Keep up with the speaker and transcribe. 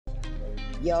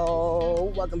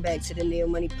Yo, welcome back to the Neil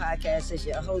Money Podcast. It's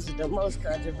your host of the most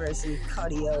controversy,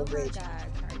 Kardiel,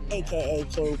 aka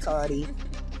King Kardi.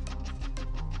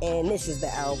 And this is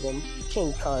the album,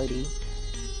 King Kardi.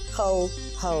 Ho,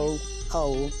 ho,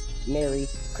 ho, Merry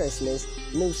Christmas.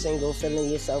 New single, Feeling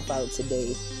Yourself, out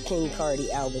today. King Kardi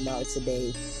album out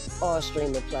today. All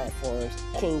streaming platforms.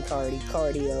 King Kardi,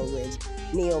 Kardiel Rich,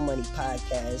 Neil Money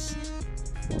Podcast.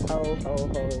 Ho, ho,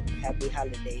 ho. Happy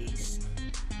holidays.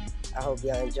 I hope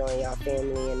y'all enjoying y'all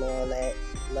family and all that.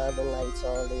 Love and light to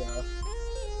all of y'all.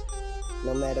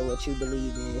 No matter what you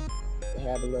believe in,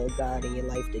 have a little God in your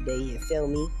life today, you feel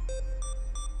me?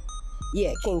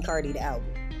 Yeah, King Kardi, the album.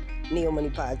 Neil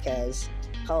Money Podcast.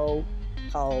 Ho,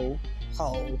 ho,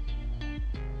 ho.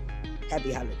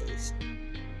 Happy holidays.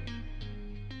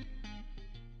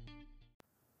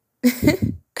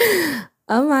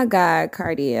 Oh my God,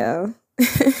 Kardiel.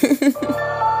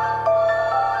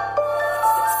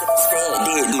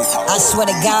 I swear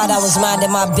to God, I was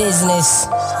minding my business.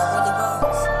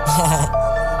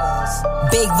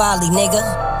 Big volley, nigga.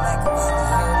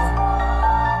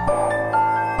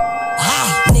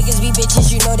 Niggas be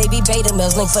bitches, you know they be beta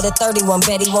males. Link for the 31,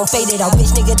 bet he won't fade it out. Bitch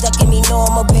nigga ducking me, know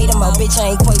I'm a beta male. Bitch,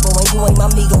 I ain't Quavo and you ain't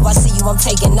my Migo. I see you, I'm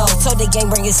taking off. Told the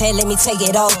game, bring his head, let me take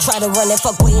it off. Try to run and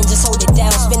fuck with and just hold it down.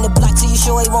 Spin the block till you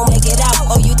sure he won't make it out.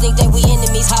 Oh, you think that we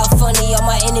enemies? How funny are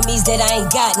my enemies that I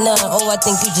ain't got none? Oh, I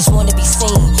think you just wanna be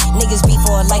seen. Niggas be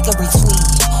for a like a retweet.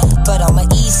 But on my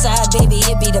east side, baby,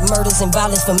 it be the murders and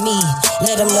violence for me.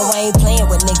 Let them know I ain't playing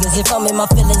with niggas. If I'm in my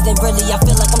feelings, then really I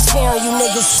feel like I'm sparing you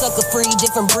niggas. Sucker free,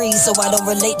 different breeds, so I don't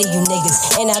relate to you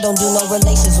niggas. And I don't do no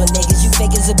relations with niggas. You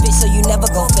fake as a bitch, so you never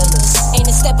gon' feel us. Ain't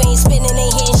a step, ain't spinning,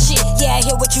 ain't hitting shit. Yeah, I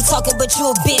hear what you talking, but you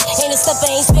a bitch. Ain't a step,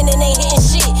 ain't spinning, ain't hitting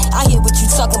shit. I hear what you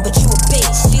talking, but you a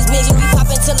bitch. These niggas be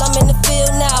popping till I'm in the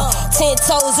field now. 10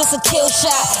 toes, it's a kill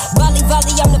shot. Volley,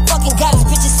 volley, I'm the fucking goddess.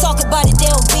 Bitches talk about it, they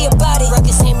don't be about it.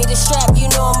 Records hand me the strap, you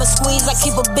know I'ma squeeze. I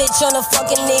keep a bitch on her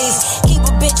fucking knees. Keep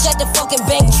a bitch at the fucking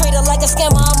bank. Treat her like a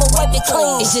scammer, I'ma wipe it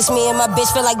clean. It's just me and my bitch,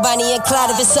 feel like Bonnie and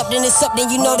Clyde. If it's up, then it's up, then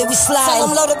you know that we slide. Tell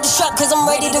them load up the strap, cause I'm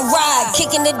ready to ride.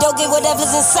 Kicking the door, get whatever's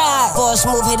inside. Boss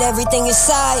move, hit everything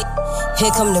inside.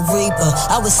 Here come the Reaper.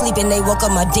 I was sleeping, they woke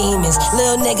up my demons.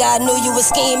 Little nigga, I knew you was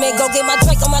scheming. Go get my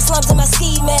Drake on my slums and my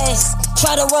ski mask.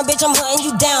 Try to run, bitch, I'm hunting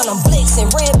you down. I'm blitzing.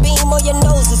 Red beam on your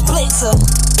nose is blitzer.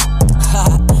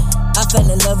 I fell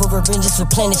in love with revenge just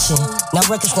replenishing. Now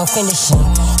records gon' finish him.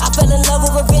 I fell in love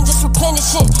with revenge just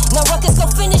replenishing. Now records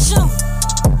gon' finish him.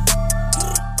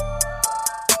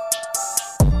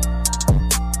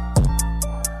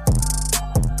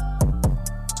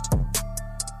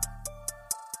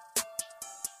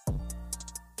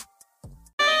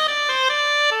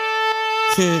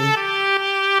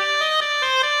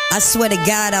 I swear to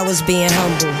God I was being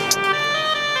humble.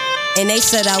 And they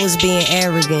said I was being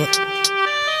arrogant.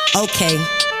 Okay.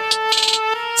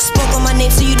 Spoke on my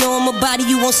name so you know I'm a body.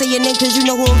 You won't say your name cause you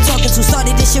know who I'm talking to.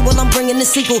 Started this shit while I'm bringing the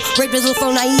sequel. Rapers on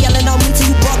phone, now you yelling on me till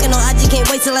you barking on IG. Can't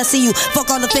wait till I see you.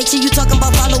 Fuck all the fake shit you talking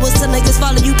about followers till niggas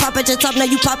follow you. Pop at your top, now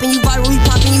you popping, you viral. He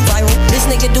popping, you viral. This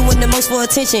nigga doing the most for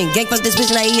attention. Gang fuck this bitch,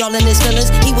 now he all in his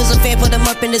feelings. He was a fan, put him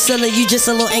up in the ceiling. You just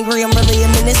a little angry, I'm really a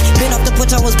menace. Been off the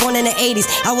porch, I was born in the 80s.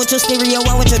 I want your stereo,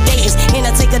 I want your datings. And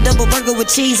I take a double burger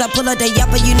with cheese. I pull out the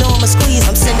yapper, you know I'ma squeeze.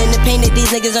 I'm sending the pain that these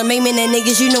niggas are maiming and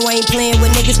niggas. You know I ain't playing with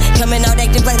niggas. Coming out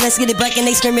active like let's get it back and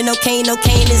they screaming no cane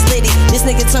is litty. This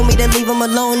nigga told me to leave him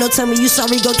alone. No tell me you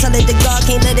sorry, go tell it to God.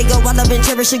 Can't let it go, I love and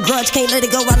cherish a grudge. Can't let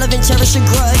it go, I love and cherish a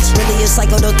grudge. Really a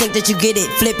psycho, don't think that you get it.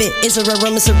 Flip it, it's a rare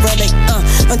rum, it's a relic.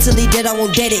 Until he dead I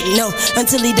won't dead it. No,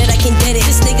 until he dead I can't dead it.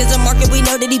 This nigga's a market, we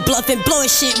know that he bluffing. Blow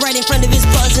his shit right in front of his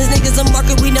buzzers. Niggas a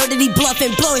market, we know that he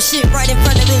bluffing. Blow his shit right in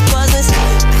front of his buzzers.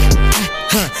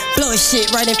 Blow his shit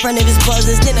right in front of his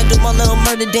buzzers. Then I do my little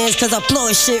murder dance cause I blow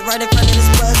his shit right in front of his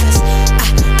buzzers.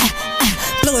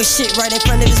 Blow his shit right in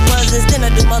front of his buzzers. Then I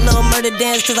do my little murder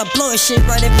dance cause I blow his shit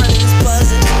right in front of his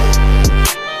buzzers.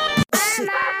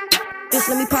 Bitch,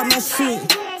 let me pop my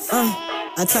shit.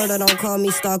 I told her don't call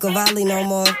me Stalker Volley no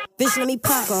more. Bitch, let me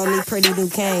pop, call me Pretty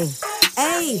Duquesne.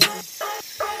 Ayy,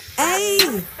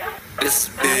 ayy.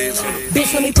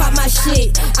 Bitch, let me pop my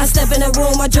shit. I step in the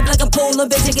room, I drip like a pool. A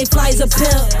bitch, I get fly as a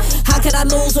pimp. How could I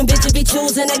lose when bitches be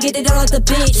choosing? I get it all out the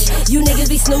bitch. You niggas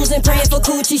be snoozing, praying for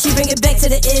coochie. She bring it back to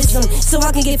the ism, so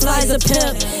I can get fly as a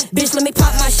pimp. Bitch, let me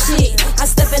pop my shit. I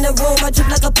step in the room, I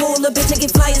drip like a pool. A bitch, I get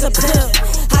fly as a pimp.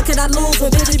 How could I lose when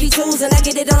bitches be choosing? I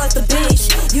get it all out the bitch.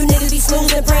 You niggas be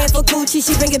snoozing, praying for coochie.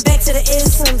 She bring it back to the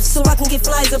ism, so I can get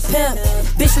fly as a pimp.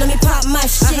 Bitch, let me pop my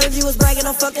shit. I heard you was bragging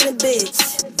on fucking a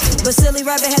bitch, but silly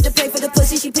rabbit had to pay for the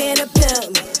pussy, she paying a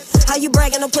pimp. How you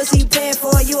bragging on pussy you paying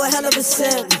for? You a hell of a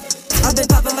simp. I've been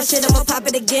popping my shit, I'ma pop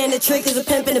it again. The trick is a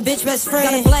pimp and a bitch best friend.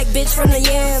 Got a black bitch from the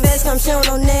yam, fast come showing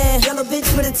on there. Yellow bitch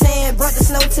with a tan, brought the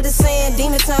snow to the sand.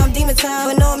 Demon time,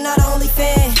 but no, I'm not the only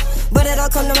fan. But it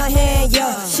all come to my hand,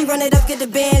 yeah. She run it up, get the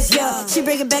bands, yeah. She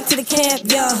bring it back to the camp,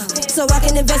 yeah. So I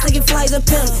can invest like it flies a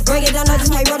pimp. Break it down, I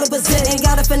just might roll up a zip. Ain't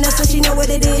got a finesse, so she know what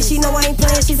it is. She know I ain't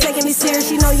playing, she taking me serious.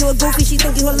 She know you a goofy, she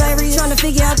think you hilarious. Trying to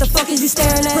figure out the fuck is you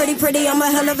staring at. Pretty, I'm a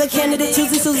hell of a candidate.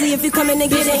 Choosy Susie, if you come in and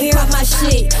get in here, pop my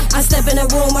shit. I step in the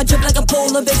room, I drip like a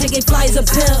pool, a bitch, I get flies a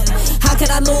pimp. How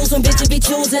could I lose when bitches be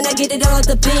choosing? I get it all out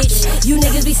the bitch. You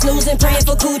niggas be snoozing, praying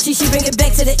for coochie. She bring it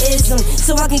back to the ism,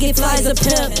 so I can get flies a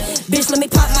pimp. Bitch, let me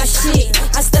pop my shit.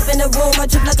 I step in the room, I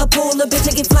drip like a pool, a bitch,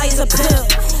 I get fly as a pimp.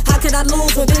 How could I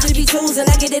lose when bitches be choosing?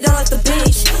 I get it all out the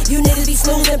bitch. You niggas be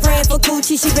snoozing, praying for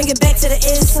coochie. She bring it back to the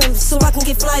ism, so I can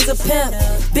get fly as a pimp.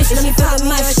 Bitch, let me pop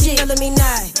my shit. Feeling me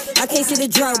not. I can't see the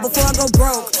drug before I go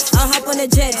broke. I'll hop on the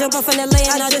jet, jump off in the lane,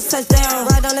 I just touch down.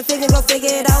 Ride on the figure, go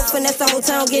figure it out. Finesse the whole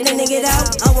town, get in and get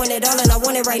out. I want it all and I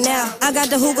want it right now. I got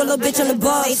the hookah, little bitch on the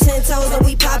ball. 10 toes and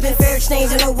we poppin', fair exchange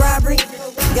and no robbery.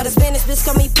 Got a Spanish bitch,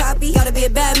 call me Poppy. Gotta be a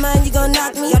bad man, you gon'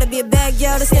 knock me. Gotta be a bad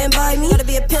girl to stand by me. Gotta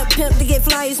be a pimp to get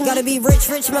flies. Gotta be rich,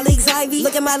 my league's Ivy.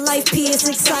 Look at my life, P, it's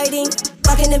exciting.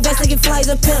 I can invest like it flies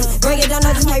a pimp. Bring it down,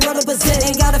 I just might roll up a zip.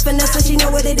 Ain't got a finesse, so she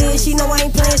know what it is. She know I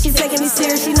ain't playing, she taking me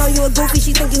serious. She know you a goofy,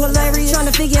 she think you hilarious.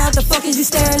 Trying to figure out the fuck is you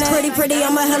staring at. Pretty,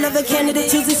 I'm a hell of a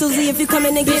candidate. Choosy Susie, if you come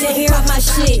in and get in here, pop my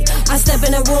shit. I step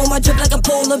in the room, I drip like a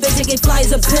pool, a bitch, I get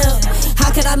flies a pimp.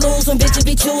 How could I lose when bitches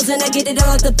be choosing? I get it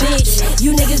all out the bitch.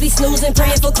 You niggas be snoozing,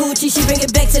 praying for coochie. She bring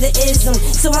it back to the ism,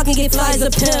 so I can get flies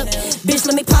a pimp. Bitch,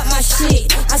 let me pop my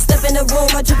shit. I step in the room,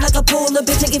 I drip like a pool, a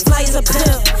bitch, I get flies a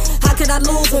pimp. How could I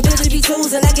lose when bitches be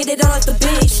choosing? I get it all out the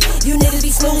bitch. You niggas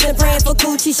be snoozing, praying for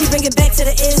coochie. She bring it back to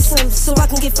the ism, so I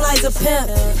can get flies a pimp.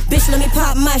 Bitch, let me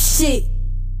pop my shit.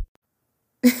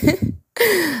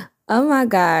 Oh my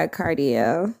God,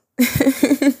 Kardiel.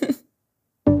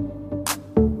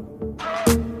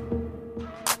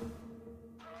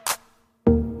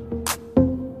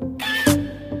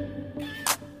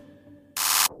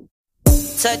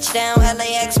 Touchdown,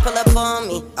 LAX, pull up on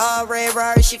me. All red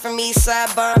Rari, she from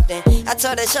Eastside Bumpton. I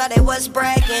told her shawty was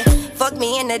bragging. Fuck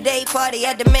me in the day party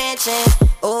at the mansion.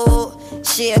 Ooh,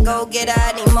 she'll go get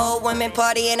out. Need more women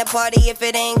party in a party if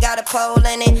it ain't got a pole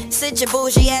in it. Sit your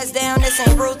bougie ass down, this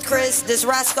ain't Ruth Chris. This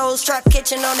Roscoe's Trap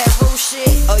Kitchen on that roof shit.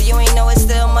 Oh, you ain't know it's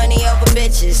still money over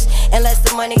bitches, unless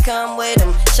the money come with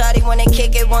them. Shawty wanna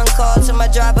kick it, one call to my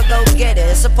driver, go get it.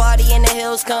 It's a party in the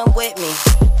hills, come with me.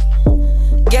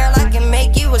 Girl, I can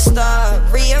make you a star.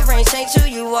 Rearrange, change who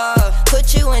you are.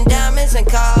 Put you in diamonds and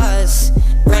cars.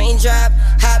 Raindrop,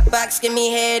 hot box, give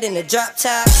me head in the drop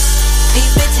top. These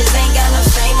bitches ain't got no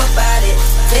shame about it.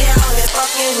 They out here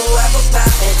fucking whoever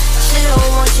poppin'. She don't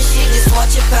want you, she just want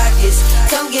your pockets.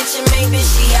 Come get your mate, bitch,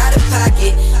 she out of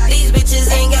pocket. These bitches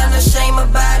ain't got no shame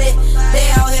about it. They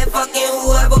out here fucking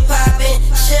whoever poppin'.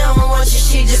 She don't want you,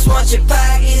 she just want your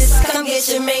pockets. Come get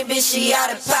your mate, bitch, she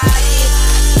out of pocket.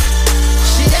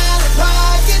 She out of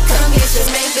pocket. Come get your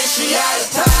mate, bitch, she out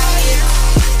of pocket.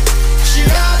 She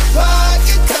out of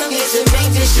pocket. Come get your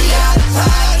mate, bitch, she out of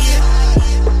pocket.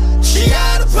 She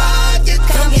out of pocket.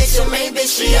 Come get your mate,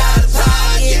 bitch, she out of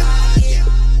pocket.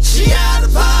 She out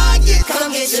of pocket.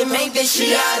 Come get your mate, bitch,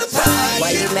 she out of pocket.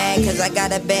 Why you mad? Cause I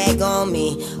got a bag on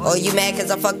me. Or you mad cause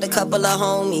I fucked a couple of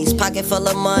homies. Pocket full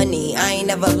of money, I ain't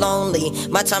never lonely.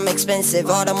 My time expensive,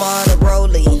 Audemars the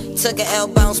Rollie. Took an L,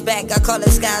 bounce back, I call it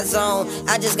Sky Zone.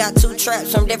 I just got 2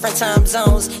 traps from different time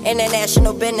zones.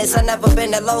 International business, I never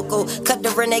been a local. Cut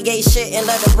the renegade shit and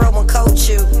let the real one coach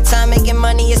you. Time making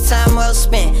money is time well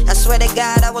spent. I swear to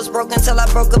God I was broke until I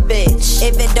broke a bitch.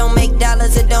 If it don't make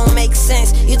dollars, it don't make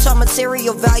sense. You taught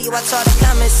material value, I taught her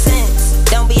common sense.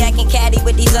 Don't be acting catty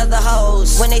with these other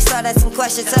hoes. When they start asking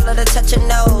questions, tell her to touch her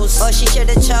nose. Or she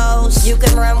should've chose. You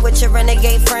can run with your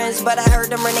renegade friends, but I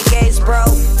heard them renegades, bro.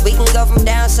 We can go from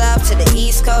down south to the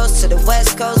east coast, to the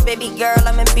west coast. Baby girl,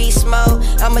 I'm in beast mode.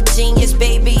 I'm a genius,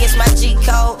 baby, it's my G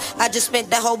code. I just spent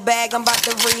the whole bag, I'm about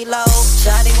to reload.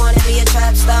 Shawty wanna be a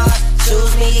trap star.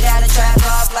 Choose me, you got a trap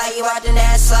car, fly you out to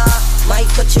Nassau.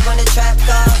 Might put you in a trap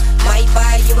car. Might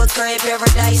buy you a crib,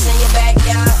 paradise in your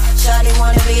backyard. Shawty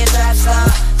wanna be a trap star.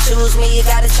 Choose me, you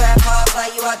got a trap car, fly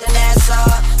you out to Nassau.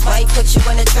 Might put you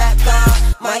in a trap car.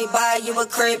 Might buy you a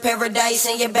crib, paradise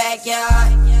in your backyard.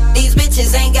 These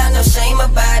bitches ain't got no shame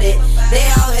about it. They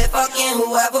out here fucking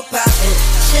whoever poppin'.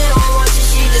 She don't want you,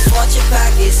 she just want your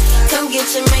pockets. Come get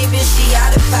your mate, bitch, she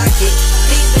out of pocket.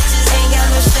 These bitches ain't got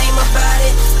no shame about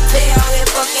it. They out here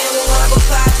fucking whoever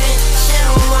poppin'. She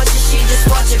don't want you, she just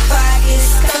want your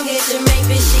pockets. Come get your mate,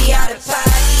 bitch, she out of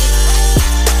pocket.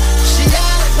 She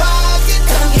out of pocket.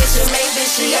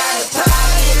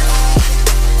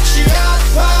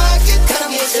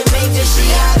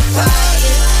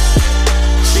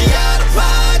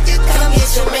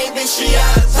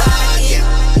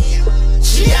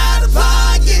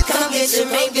 bitch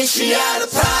and make bitch she out of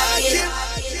pocket.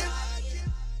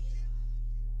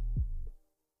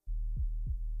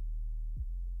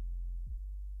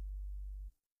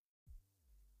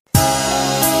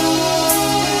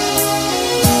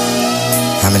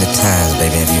 How many times,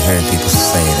 baby, have you heard people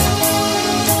say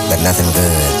that nothing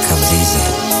good comes easy?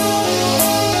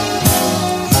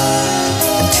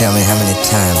 And tell me, how many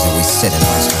times have we sit and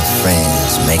watched our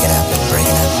friends making up and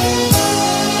breaking up,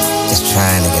 just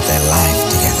trying to get their life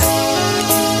together?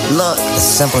 Look, as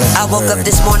simple as I woke up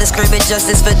this morning screaming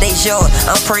justice for Deja.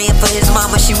 I'm praying for his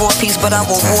mama, she want peace, but I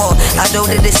want war. I know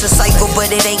that it's a cycle,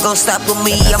 but it ain't gon' stop with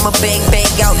me. I'ma bang,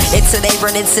 bang out until they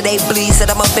run, until they bleed.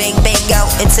 Said I'ma bang, bang out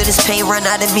until this pain run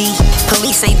out of me.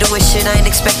 Police ain't doing shit, I ain't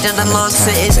expecting a long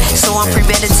sentence, so I'm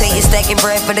premeditating, stacking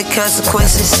bread for the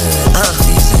consequences.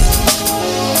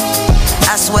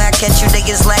 I swear I catch you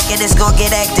niggas lacking, it's gon'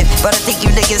 get active. But I think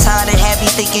you niggas hard and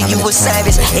happy thinking you was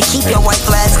savage. And keep your white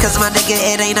flags, cause my nigga,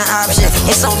 it ain't an option.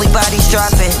 It's only bodies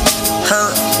dropping,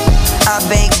 I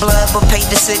beg blood, but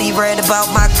paint the city red about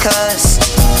my cuz.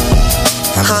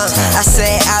 I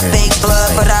said I beg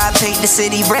blood, but I paint the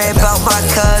city red about my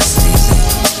cuz.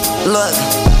 Look,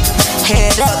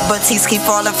 head up, but tears keep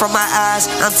falling from my eyes.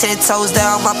 I'm 10 toes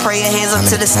down, my prayer hands up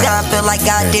to the sky. Feel like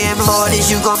goddamn Lord,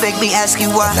 is you gon' make me ask you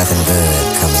why? Nothing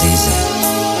good comes easy.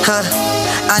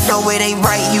 I know it ain't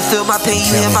right, you feel my pain,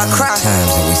 you hear my cry. How many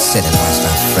times have we sit and watched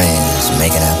our friends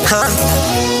making up and breaking up,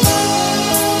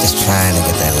 just trying to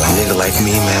get that life? Nigga like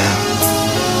me, man,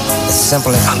 as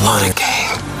simple as I love the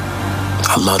game.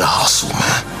 I love the hustle,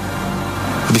 man.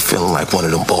 I be feeling like one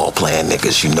of them ball playing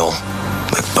niggas, you know,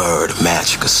 like Bird or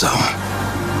Magic or something.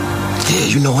 Yeah,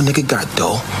 you know, a nigga got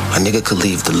dough. A nigga could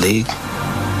leave the league.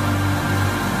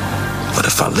 But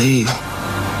if I leave,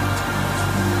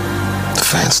 the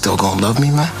fans still gonna love me,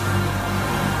 man?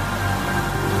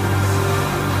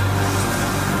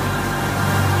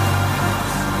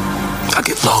 I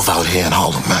get love out here in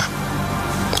Harlem, man.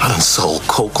 I done sold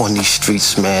coke on these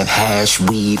streets, man. Hash,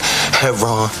 weed,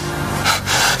 heroin.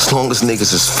 As long as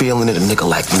niggas is feeling it, a nigga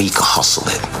like me can hustle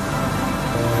it.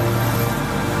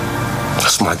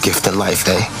 That's my gift in life,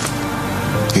 eh?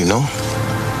 You know?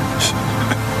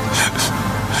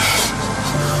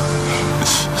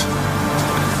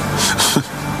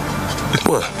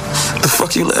 What? The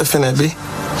fuck you laughing at, B?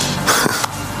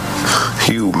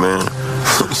 You, man.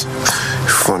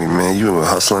 Funny, man. You a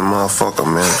hustling motherfucker,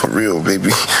 man. For real, baby.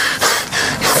 You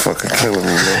fucking killing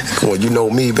me, man. Well, you know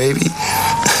me, baby.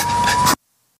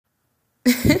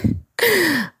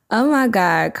 Oh my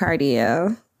God,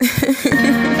 Kardiel.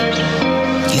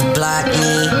 You block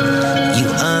me, you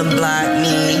unblock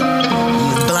me, you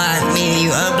block me,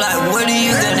 you unblock. What are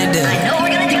you gonna do?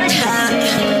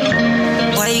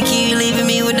 Why you keep leaving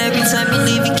me when every time you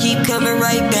leave you keep coming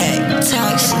right back?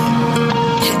 Toxic,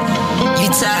 you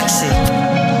toxic.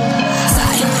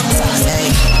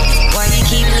 Hey, why you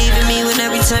keep leaving me when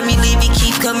every time you leave you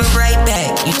keep coming right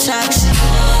back? You toxic.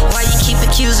 Why you keep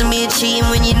accusing me of cheating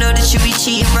when you know that you be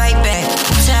cheating right back?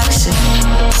 Toxic.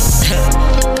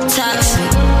 Toxic.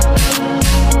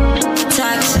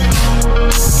 Toxic.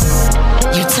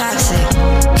 You toxic.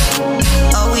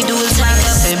 All we do is hang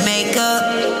up and make up.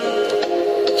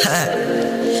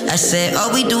 I said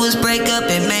all we do is break up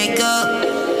and make up.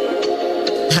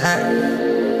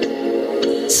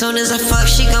 Soon as I fuck,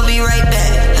 she gon' be right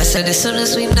back. I said as soon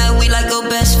as we know, we like go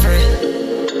best friend.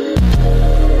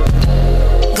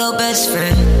 Go best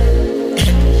friend.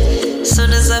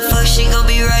 Soon as I fuck, she gon'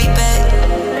 be right back.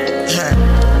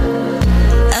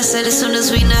 I said as soon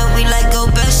as we know, we like go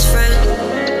best friend.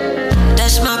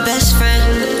 That's my best friend.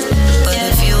 But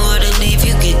if you wanna leave,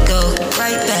 you can go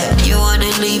right back. You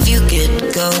wanna leave, you can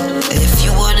go. If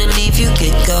you wanna leave, you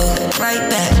can go right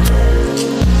back.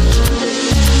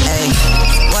 Hey,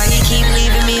 why you keep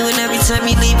leaving me when every time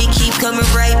you leave, you keep coming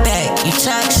right back? You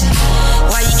toxic.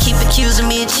 Why you keep accusing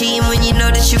me of cheating when you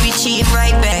know that you be cheating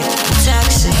right back?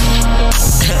 Toxic.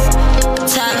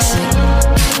 Toxic.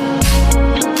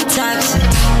 Toxic.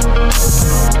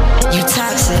 You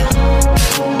toxic.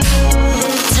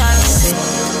 Toxic.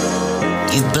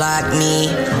 You block me.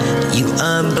 You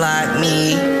unblock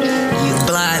me. You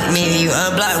block me. You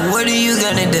unblock. What are you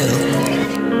gonna do?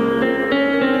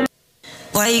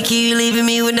 Why you keep leaving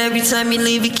me when every time you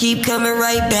leave you keep coming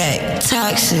right back?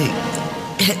 Toxic.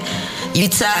 You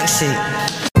toxic.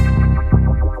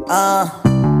 I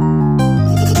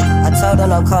told her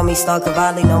don't call me Stalker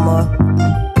Valley no more.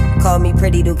 Call me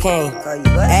Pretty Duquesne. Call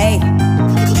you what? Hey.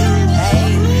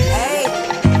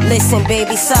 Listen,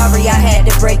 baby, sorry I had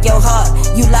to break your heart.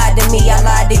 You lied to me, I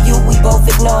lied to you, we both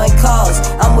ignoring calls.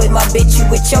 I'm with my bitch, you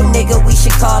with your nigga, we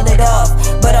should call it off.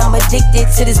 But I'm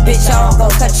addicted to this bitch, I'm gon'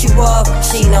 cut you off.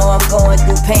 She know I'm going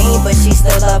through pain, but she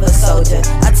still love a soldier.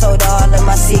 I told her all of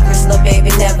my secrets, lil'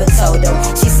 baby never told them.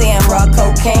 She say I'm raw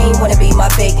cocaine, wanna be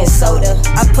my baking soda.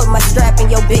 I put my strap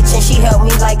in your bitch and she held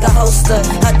me like a holster.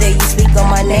 How dare you speak on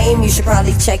my name, you should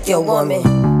probably check your woman.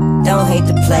 Don't hate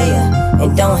the player,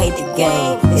 and don't hate the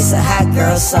game. It's a hot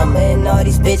girl summer, and all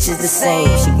these bitches the same.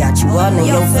 She got you all in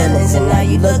your feelings, and now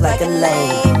you look like a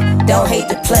lame. Don't hate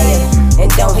the player, and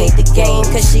don't hate the game.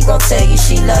 Cause she gon' tell you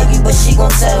she love you, but she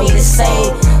gon' tell me the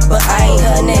same. But I ain't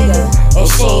her nigga, and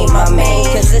she ain't my main.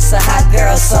 Cause it's a hot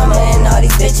girl summer, and all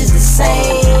these bitches the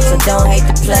same. So don't hate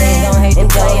the player, and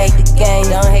don't hate the game.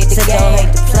 Don't hate the game, don't hate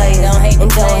the player, and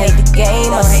don't hate the game.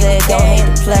 I said don't hate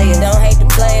the player, don't hate the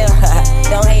player.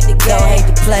 Don't hate the game, don't hate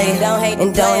the player,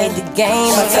 and don't hate the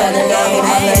game. I fell in love with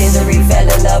my misery, fell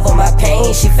in love with my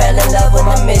pain. She fell in love with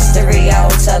my mystery. I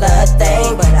don't tell her a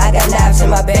thing, but I got knives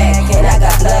in my back and I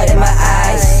got blood in my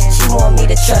eyes. She want me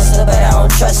to trust her, but I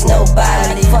don't trust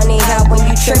nobody. Funny how when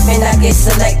you trippin', I get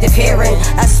selective hearing.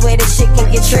 I swear this shit can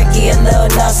get tricky, a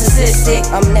little narcissistic.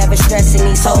 I'm never stressing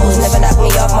these hoes, never knock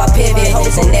me off my pivot.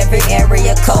 Hoes in every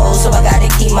area cold, so I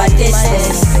gotta keep my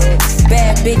distance.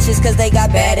 Bad bitches cause they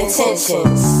got bad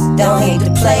intentions. Don't hate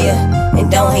the player, and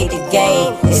don't hate the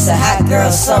game. It's a hot girl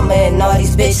summer, and all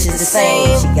these bitches the same.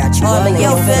 She got you all in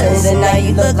your feelings, and now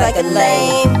you look like a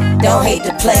lame. Don't hate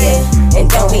the player, and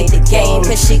don't hate the game.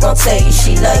 Cause she gon' tell you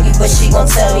she love you, but she gon'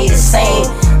 tell me the same.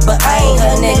 But I ain't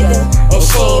her nigga, and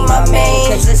she ain't my main.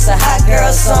 Cause it's a hot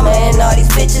girl summer, and all these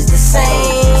bitches the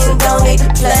same. So don't hate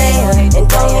the player, and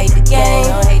don't hate the game.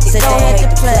 So don't hate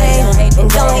the player, and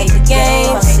don't hate the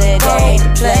game. I said don't hate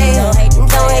the player, and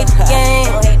don't hate the game.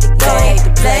 Don't hate the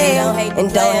play,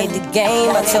 and don't hate the game.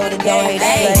 I told her don't hate the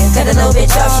play. Cut a little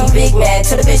bitch off, she big mad.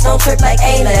 Told the bitch don't trip like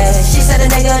A-list. She said a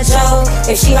nigga a joke,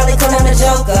 if she hardly call him a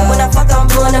joker. When I fuck, I'm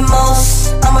doing the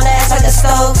most. I'm on the ass like a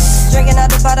Stokes. Drinking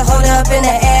out the bottle, hold her up in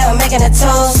the air, I'm making a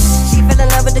toast. She fell in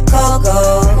love with the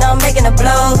cocoa, now I'm making a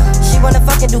blow. She wanna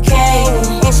fucking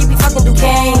Duquesne, and she be fucking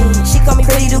Duquesne. She call me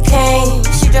Pretty Duquesne,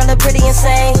 she drive her pretty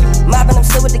insane. Mobbing, I'm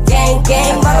still with the gang,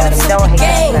 mobbing, I'm still with the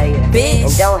gang, bitch.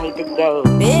 And don't hate the game,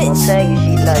 bitch. Gon' tell you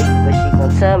she love you, but she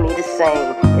gon' tell me the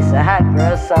same. It's a hot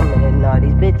girl summer, and all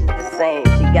these bitches the same.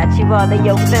 She got you all in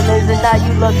your feelings, and now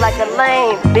you look like a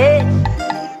lame, bitch.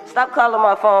 Stop calling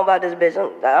my phone about this bitch. I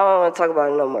don't wanna talk about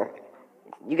it no more.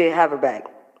 You can have her back.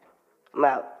 I'm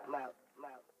out.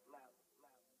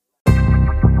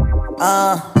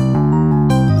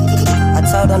 I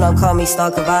told her don't call me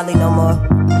Stalker Valley no more.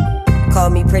 Call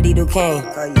me Pretty Duquesne.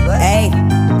 Call you what? Hey.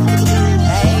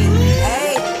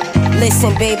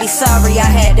 Listen, baby, sorry I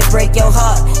had to break your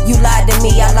heart. You lied to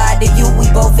me, I lied to you, we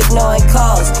both ignoring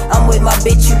calls. I'm with my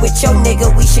bitch, you with your nigga,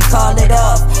 we should call it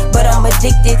off. But I'm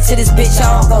addicted to this bitch,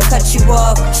 I'm gon' cut you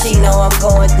off. She know I'm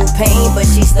going through pain, but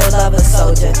she still love a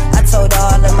soldier. I told her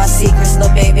all of my secrets,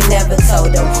 lil' baby never told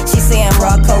them. She say I'm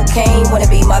raw cocaine, wanna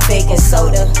be my baking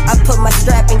soda. I put my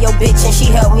strap in your bitch and she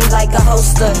held me like a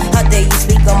holster. How dare you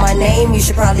speak on my name, you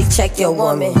should probably check your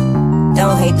woman.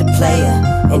 Don't hate the player,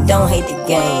 and don't hate the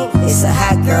game. It's a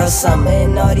hot girl summer,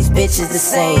 and all these bitches the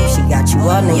same. She got you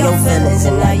all in your feelings,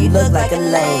 and now you look like a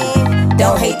lame.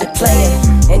 Don't hate the player,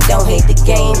 and don't hate the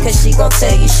game. Cause she gon'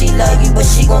 tell you she love you, but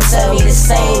she gon' tell me the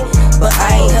same. But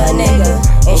I ain't her nigga,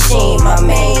 and she ain't my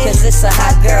main. Cause it's a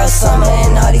hot girl summer,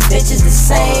 and all these bitches the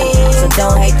same. So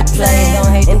don't hate the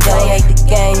player, and don't hate the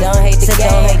game. Don't hate the game,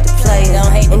 don't hate the player,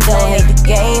 and don't hate the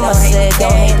game. I said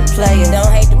don't hate the player, don't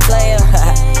hate the player.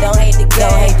 Don't hate the game,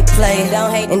 don't hate the player,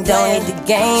 and don't hate the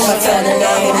game. I fell in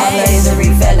love with my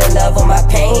misery, fell in love with my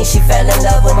pain. She fell in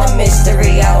love with my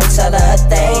mystery. I don't tell her a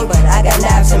thing, but I got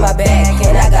knives in my back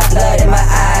and I got blood in my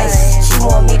eyes. She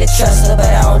want me to trust her, but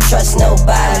I don't trust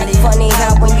nobody. Funny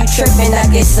how when you trippin', I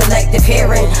get selective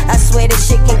hearing. I swear this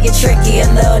shit can get tricky, a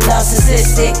little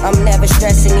narcissistic. I'm never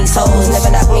stressing these hoes,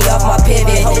 never knock me off my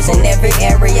pivot. Hoes in every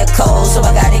area cold, so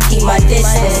I gotta keep my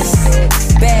distance.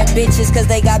 Bad bitches cause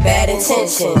they got bad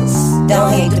intentions. Don't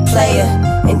hate the player,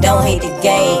 and don't hate the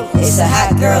game. It's a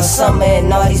hot girl summer,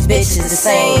 and all these bitches the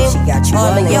same. She got you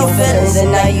all in your feelings,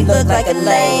 and now you look like a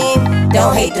lame.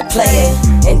 Don't hate the player,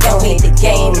 and don't hate the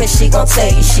game. Cause she gon' tell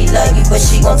you she love you, but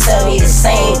she gon' tell me the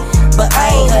same. But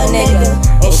I ain't her nigga,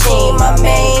 and she ain't my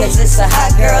main. Cause it's a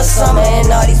hot girl summer,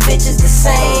 and all these bitches the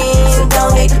same. So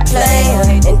don't hate the player,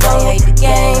 and don't hate the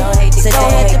game. So don't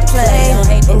hate the player,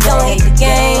 and don't hate the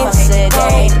game. I said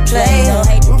don't hate the player,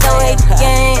 and don't hate the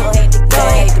game.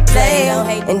 Don't hate the player.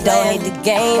 And don't hate the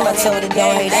game, I told her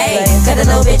don't hate the player. Cut a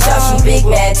little bitch off, she big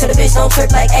mad. Tell the bitch don't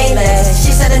trip like A-Last.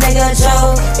 She said a nigga a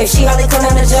joke, if she only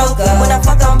calling a joker. When I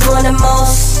fuck, I'm doing the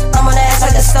most. I'm on the ass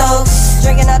like a Stokes.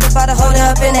 Drinking out the bottle, hold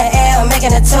her up in the air, I'm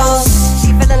making a toast.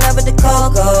 She fell in love with the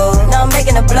cocoa, now I'm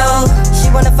making a blow. She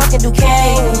wanna fucking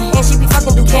Duquesne, and she be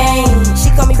fucking Duquesne.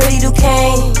 She call me pretty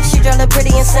Duquesne, she drive her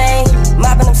pretty insane.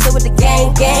 Mobbing them still with the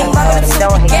gang, mobbing them still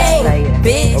with the gang,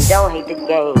 bitch. And don't hate the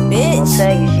game, bitch. Gon'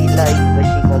 tell you she love you, but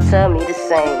she gon' tell me the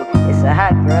same. It's a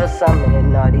hot girl summer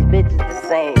and all these bitches the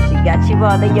same. She got you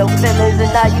all in your feelings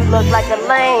and now you look like a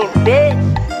lame, bitch.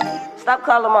 Stop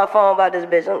calling my phone about this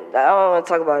bitch. I don't wanna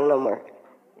talk about it no more.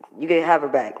 You can have her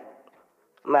back.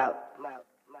 I'm out.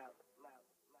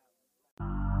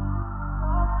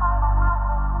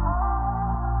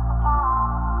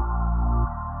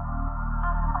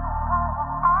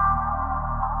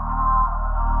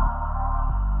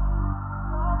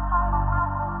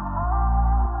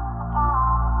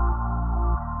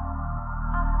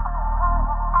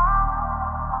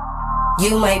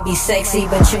 You might be sexy,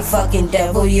 but you fucking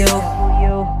devil, you.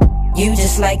 You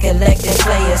just like collecting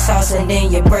players' sauce and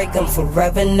then you break them for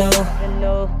revenue.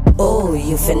 Ooh,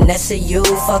 you finesse, you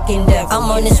fucking devil. I'm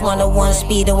on this 101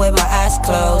 speeding with my eyes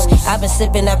closed. I've been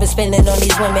sipping, I've been spending on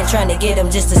these women, trying to get them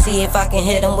just to see if I can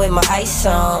hit them with my ice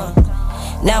on.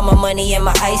 Now my money and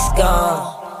my ice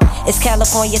gone. It's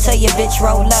California, tell your bitch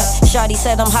roll up. Shawty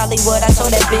said I'm Hollywood, I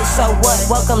told that bitch so what?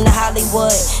 Welcome to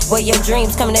Hollywood, where your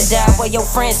dreams coming to die, where your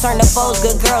friends turn to foes,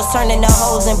 good girls turning to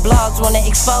hoes, and blogs wanna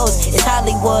expose. It's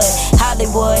Hollywood,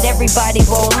 Hollywood, everybody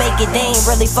won't make it. They ain't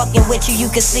really fucking with you,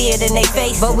 you can see it in their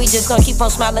face. But we just gonna keep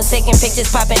on smiling, taking pictures,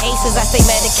 popping aces, I stay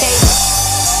medicated.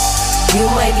 You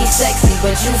might be sexy,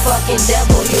 but you fucking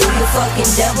devil, you fucking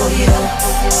devil, you.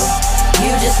 You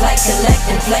just like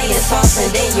collecting players' sauce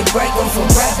and then you break them for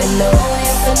revenue.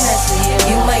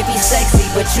 You might be sexy,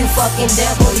 but you fucking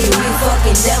devil, you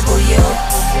fucking devil, you.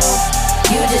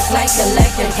 You just like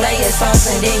collecting players'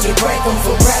 sauce and then you break them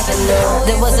for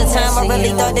revenue. There was a time I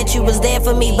really thought that you was there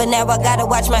for me, but now I gotta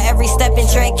watch my every step and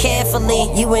tread carefully.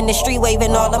 You in the street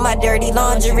waving all of my dirty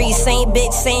laundry. Same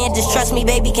bitch saying, just trust me,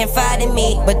 baby, confide in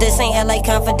me. But this ain't LA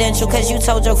Confidential, cause you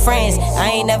told your friends. I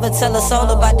ain't never tell a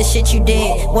soul about the shit you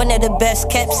did. One of the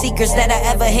best kept secrets that I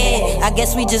ever had. I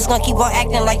guess we just gonna keep on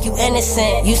acting like you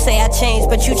innocent. You say I changed,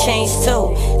 but you changed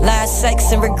too. Lies,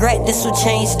 sex, and regret, this will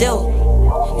change do.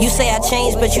 You say I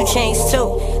changed, but you changed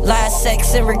too. Lies,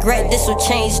 sex, and regret, this will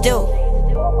change do.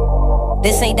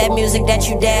 This ain't that music that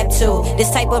you dab to. This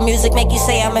type of music make you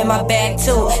say I'm in my bag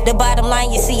too. The bottom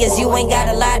line you see is you ain't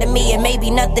gotta lie to me. It may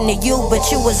be nothing to you, but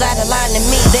you was out of line to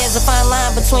me. There's a fine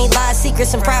line between lies,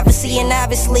 secrets, and privacy, and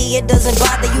obviously it doesn't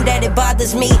bother you that it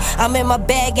bothers me. I'm in my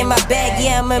bag,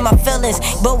 yeah, I'm in my feelings.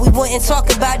 But we wouldn't talk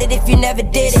about it if you never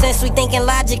did it. Since we thinking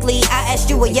logically, I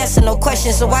asked you a yes or no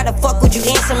question. So why the fuck would you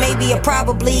answer maybe or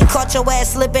probably? Caught your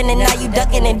ass slipping and now you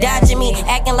ducking and dodging me.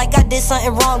 Acting like I did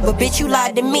something wrong, but bitch, you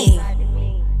lied to me.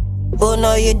 Oh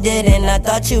no you didn't, I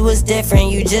thought you was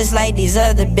different. You just like these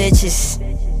other bitches.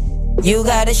 You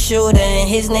got a shooter and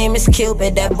his name is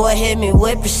Cupid. That boy hit me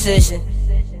with precision.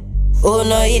 Oh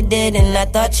no you didn't, I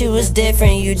thought you was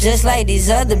different. You just like these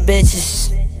other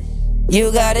bitches. You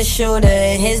got a shooter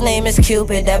and his name is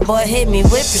Cupid. That boy hit me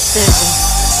with precision.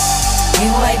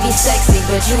 You might be sexy,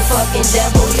 but you fucking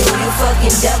devil, you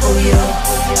fucking devil, you.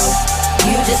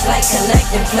 You just like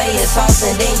collecting players' sauce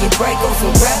and then you break them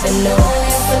for revenue.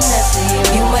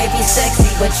 You might be sexy,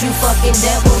 but you fucking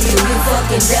devil, you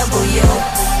fucking devil, you.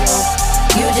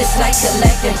 You just like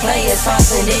collecting players'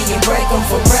 sauce and then you break them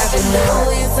for revenue.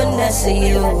 You finesse,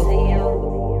 you.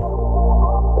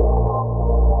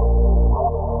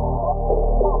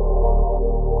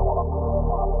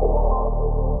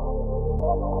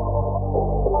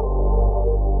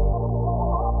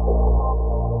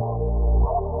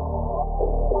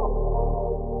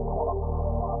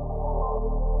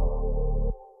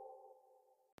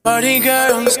 Party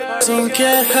girls don't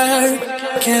get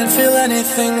hurt. Can't feel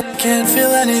anything, can't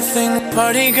feel anything.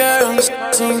 Party girls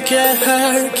don't get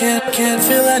hurt. Can't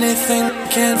feel anything,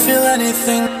 can't feel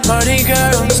anything. Party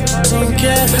girls don't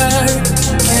get hurt.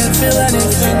 Can't feel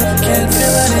anything, can't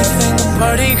feel anything.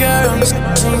 Party girls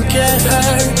don't get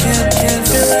hurt. Can't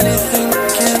feel anything,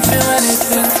 can't feel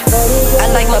anything. I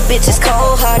like my bitches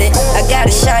cold-hearted. I got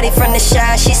a shawty from the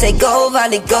shy. She said go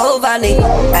volley, go volley.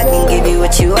 I can give you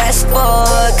what you ask for.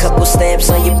 A couple stamps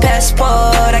on your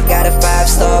passport. I got a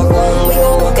 5-star room. We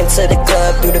gon' walk into the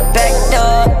club through the back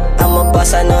door. I'm a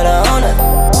boss, I know the owner.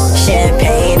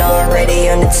 Champagne already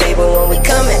on the table when we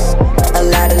coming. A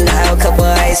lot of loud, couple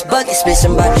ice buckets. Bitch,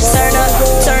 I'm about to turn up,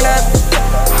 turn up.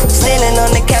 standing on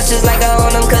the couches like I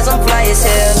own them, cause I'm fly as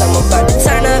hell. I'm about to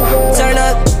turn up, turn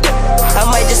up. I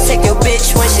might just take your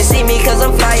bitch when she see me, cause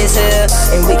I'm fly as hell.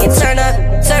 And we can turn up,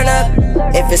 turn up.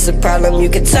 If it's a problem, you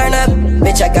can turn up.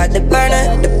 Bitch, I got the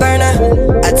burner, the burner.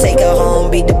 I take her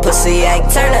home, beat the pussy,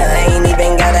 act turner. I ain't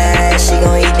even gotta ask, she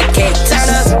gon' eat the cake. Turn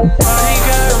up. Party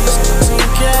girls don't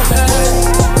get hurt.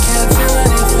 Can't feel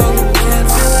anything, can't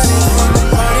feel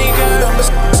anything. Party girls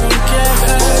don't get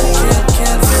hurt.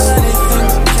 Can't feel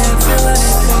anything, can't feel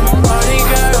anything. Party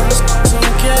girls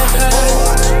don't get hurt.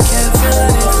 Can't feel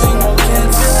anything,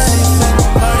 can't feel anything.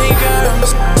 Party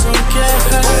girls don't get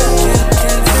hurt.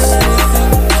 Can't feel anything, can't feel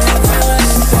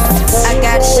anything. I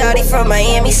got a shawty from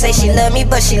Miami, say she love me,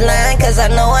 but she lying, cause I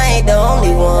know I ain't the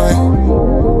only one.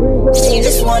 She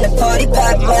just wanna party,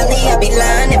 pop Molly. I'd be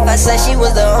lying if I said she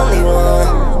was the only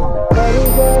one.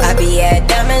 I be at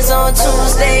Diamonds on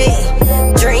Tuesday,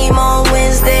 Dream on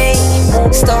Wednesday,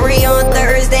 Story on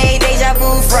Thursday, Deja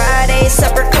Vu Friday,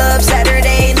 Supper Club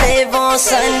Saturday, Live on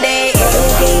Sunday.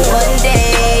 81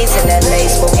 days in LA,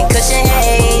 smoking cushion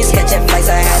haze, catching flights,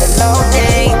 I had a long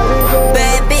day.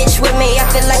 Bad bitch with me, I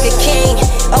feel like a king.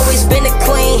 Always been a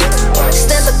queen,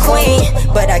 still a queen,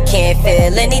 but I can't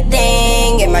feel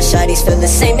anything. And my shawties feel the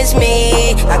same as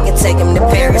me. I can take them to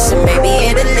Paris and maybe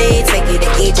Italy, take you to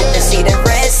Egypt to see the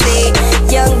Red Sea.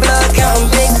 Young blood counting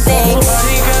big things.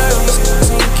 Party girls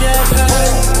don't get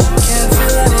hurt. Can't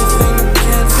feel anything,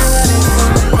 can't feel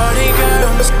anything. Party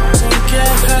girls don't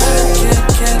get hurt.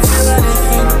 Can't feel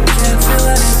anything, can't feel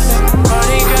anything.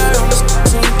 Party girls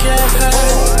don't get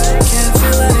hurt. Can't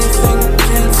feel anything,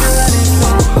 can't feel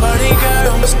anything. Party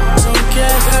girls don't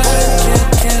get hurt.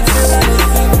 Can't feel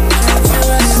anything, can't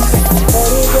feel anything.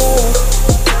 Party girls.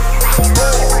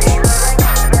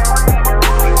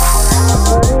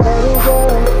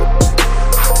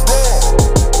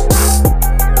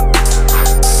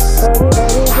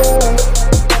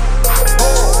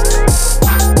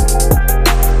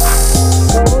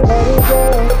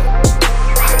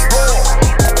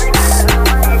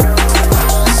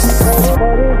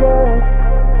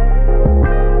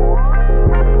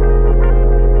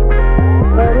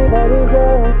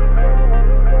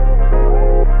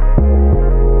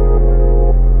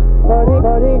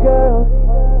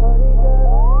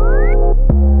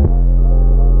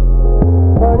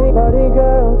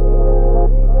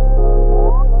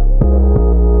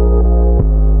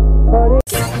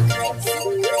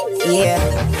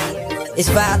 It's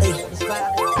Valley.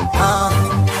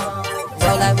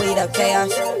 Roll that weed up, chaos.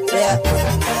 Yeah.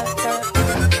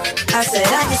 I said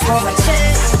I just want my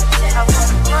check,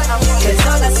 cause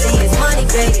all I see is money,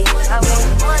 baby.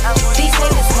 These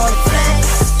niggas wanna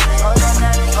flex,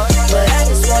 but I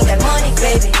just want that money,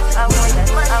 baby.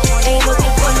 Ain't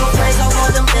looking for no friends, I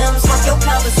want them M's. Fuck your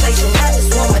conversation, I just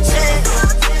want my check.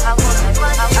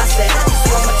 I said I just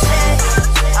want my check.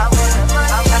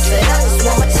 I said I just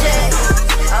want my check.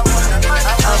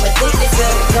 I'm addicted to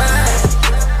the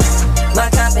grind. My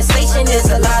compensation is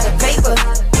a lot of paper,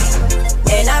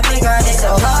 and I've been grinding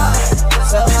so hard,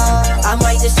 so hard. I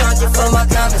might just charge you for my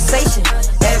conversation.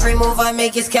 Every move I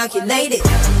make is calculated,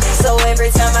 so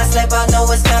every time I step I know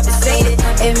it's compensated.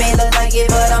 It may look like it,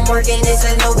 but I'm working, this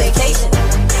is no vacation.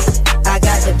 I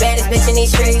got the baddest bitch in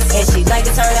these streets, and she like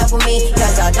to turn up with me,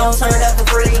 cause I don't turn up for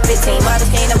free. 15 models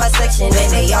came to my section, and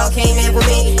they all came in with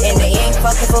me, and they ain't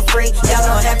fucking for free. Y'all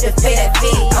gon' have to pay that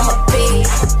fee, I'm a pig.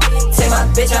 Take my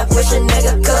bitch, I wish a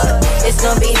nigga could. It's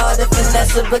gonna be hard to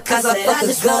finesse her because I fuck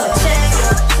is good.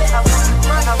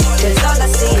 Cause all I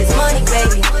see is money,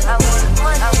 baby.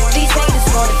 These haters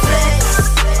wanna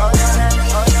flex,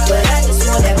 but I just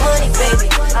want that money, baby.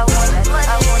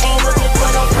 Ain't looking for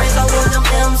no friends, I want them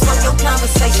M's. Fuck your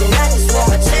conversation, I just want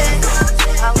my check.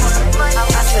 I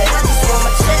said I just want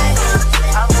my check.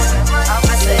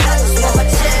 I said I just want my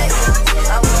check.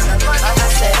 I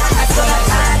said I told her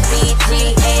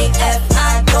IBGAF,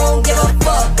 I don't give a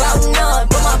fuck about none,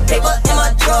 but my paper in my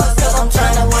drawers, cause I'm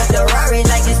tryna work the Rari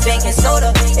like it's baking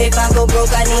soda. If I go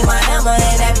broke, I need my hammer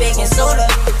and that baking soda.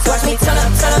 Watch me turn up,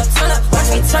 turn up, turn up. Watch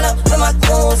me turn up with my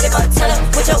goons. If I turn up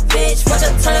with your bitch, watch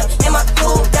her turn up in my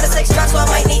cool. Got a sex drive, so I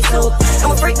might need two.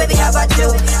 I'm a freak, baby, how about you?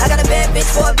 I got a bad bitch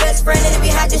for a best friend, and if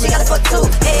you hot, then she gotta fuck too.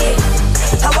 Hey,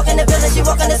 I walk in the building, she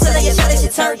walk on the ceiling, yeah, shawty, she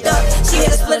turned up. She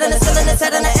hit a split in the ceiling, and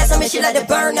set on the ass, I mean, she like to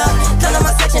burn up. Turn on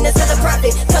my section, and sell a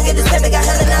profit. Tongue get this paper, got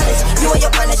hella knowledge. You and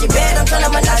your partner, she bad, I'm tryna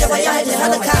menage it while y'all just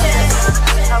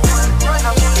HANNUKAH.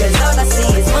 Cause all I see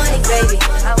is money, baby.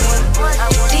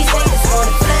 These haters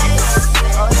wanna flex,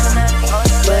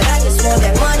 but I just want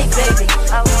that money, baby.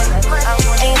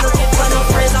 Ain't looking for no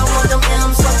friends, I want them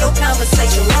M's. Fuck your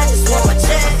conversation, I just want my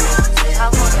check. I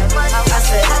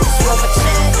said I just want my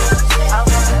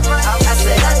check.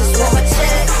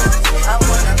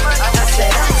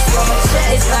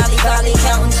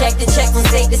 fly from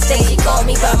state to state. She called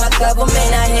me by my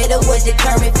government, I hit her with the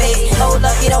current face. Hold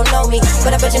up, you don't know me,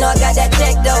 but I bet you know I got that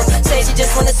check though. Say she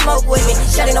just wanna smoke with me,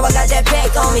 shawty know I got that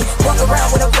pack on me. Walk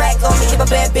around with a rack on me, keep a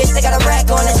bad bitch, they got a rack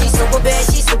on her. She super bad,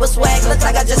 she super swag, looks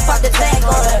like I just popped a tag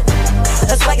on her.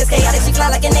 Her swag is chaotic, she fly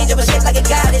like an angel but shaped like a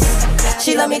goddess.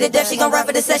 She love me to death, she gon' rap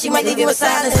for the set, she might leave you in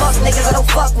silence. False niggas I don't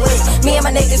fuck with, me and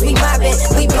my niggas we mobbing.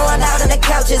 We blowing out on the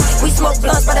couches, we smoke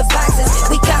blunts by the boxes,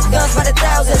 we cop guns by the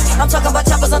thousands. I'm talking about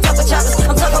choppers on top of choppers,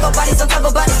 I'm talking about bodies on top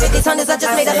of bodies. 50 hundreds, I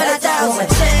just made 100,000.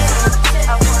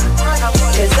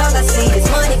 Cause all I see is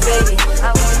money, baby.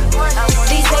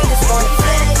 These haters wanna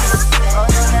flex,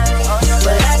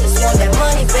 but I just want that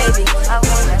money, baby.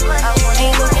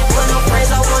 Ain't looking for no friends,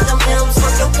 I want them M's.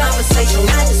 Fuck your conversation,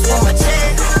 I just want my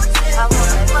check. I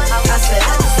said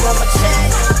I just want my check.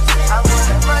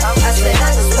 I said I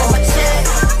just want my check.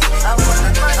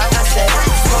 I said I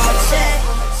just want my check.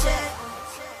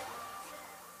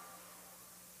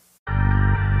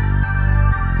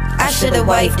 I should've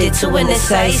wiped it too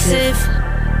indecisive.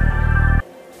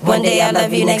 One day I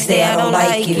love you, next day I don't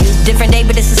like you. Different day,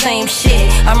 but it's the same shit.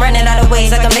 I'm running out of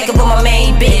ways I can make up with my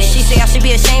main bitch. She say I should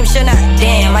be ashamed, shouldn't I?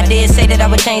 Damn, I did say that I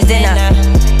would change, didn't I?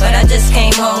 But I just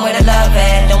came home with a love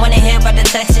ad. Don't wanna hear about the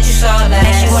text that you saw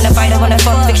last. You wanna fight, I wanna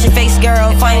fuck, fix your face, girl.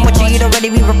 Find what you'd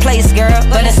already be replaced, girl.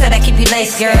 But instead I keep you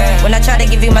laced, girl. When I try to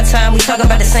give you my time, we talk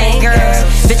about the same girls.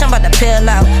 Bitch, I'm about to pill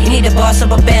out. You need to boss up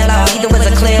a bail out. Either was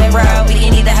a clear route. We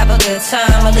can either have a good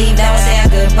time or leave now and say our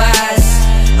goodbyes.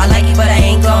 I like you, but I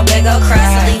ain't gon' beg or cry.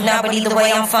 So leave now, but either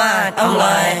way I'm fine. I'm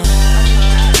lying.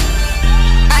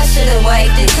 I should've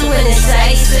wiped it too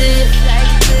indecisive.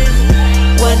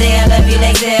 One day I love you,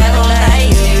 next day I don't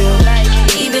like you.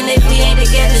 Even if we ain't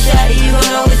together, shawty, you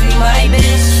gon' always be my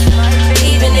bitch.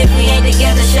 Even if we ain't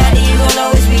together, shawty, you gon'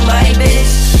 always be my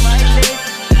bitch.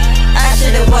 I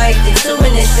should've wiped it too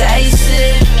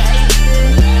indecisive.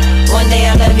 One day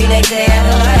I love you, next day I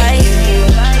don't like you.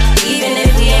 Even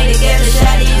if we ain't together,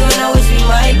 shawty, you gon' always be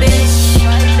my bitch.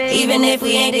 Even if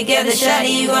we ain't together,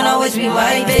 shawty, you gon' always be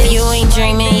my bitch. If you ain't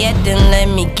dreaming yet, then let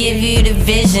me give you the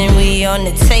vision. We on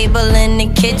the table in the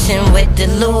kitchen with the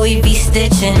Louis V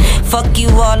stitching. Fuck you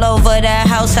all over the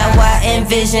house, how I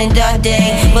envisioned our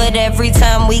day. But every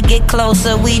time we get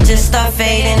closer, we just start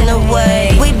fading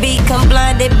away. We become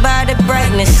blinded by the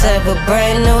brightness of a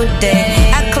brand new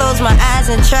day. I close my eyes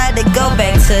and try to go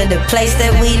back to the place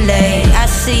that we lay. I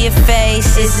see your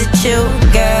face, is it you,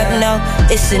 girl? No,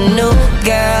 it's a new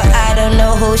girl. I don't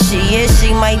know who she is,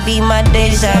 she might be my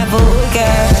deja vu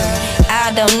girl.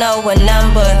 I don't know her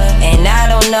number, and I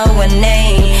don't know her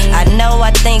name. I know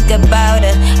I think about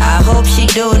her, I hope she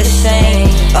do the same.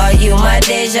 Are you my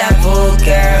deja vu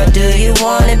girl? Do you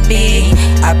wanna be?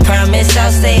 I promise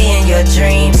I'll stay in your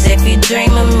dreams if you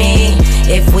dream of me.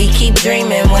 If we keep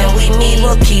dreaming, when we meet,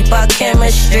 we'll keep our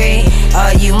chemistry.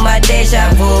 Are you my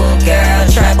deja vu girl?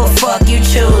 Try but fuck you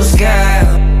choose,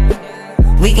 girl.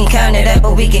 We can count it up,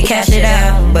 but we can cash it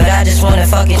out. But I just wanna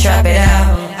fucking trap it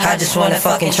out. I just wanna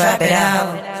fucking trap it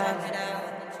out.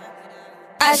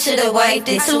 I should've wiped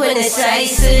it too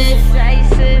indecisive.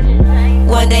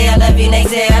 One day I love you, next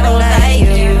day I don't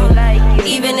like you.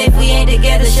 Even if we ain't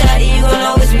together, shawty, you gon'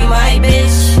 always be my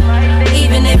bitch.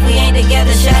 Even if we ain't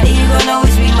together, shawty, you gon'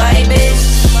 always be my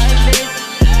bitch.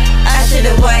 I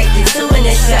should've wiped it too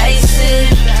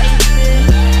indecisive.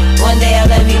 One day I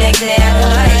love you, next day I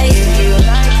don't like you.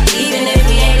 Even if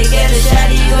we ain't together,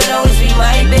 shawty, you gon' always be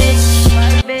my bitch.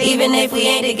 Even if we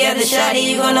ain't together, shawty,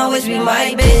 you gon' always be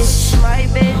my bitch.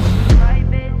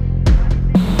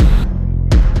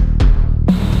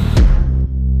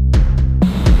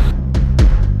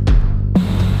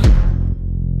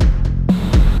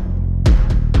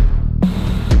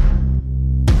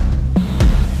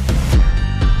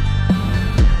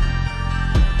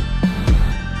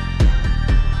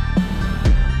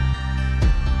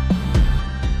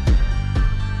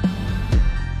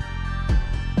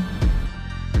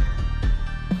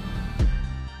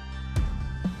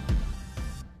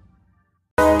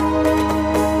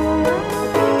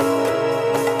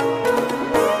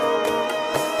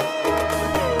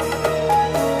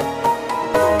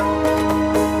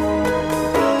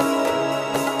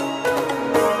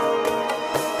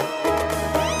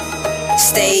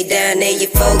 Stay down there, you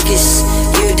focus.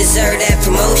 You deserve that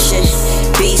promotion.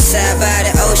 B-side by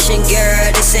the ocean,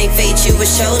 girl. This ain't fate, you were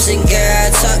chosen, girl.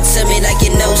 Talk to me like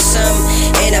you know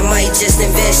something, and I might just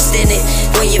invest in it.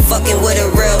 When you're fucking with a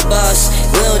real boss,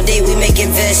 we don't date, we make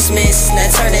investments.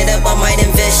 Now turn it up, I might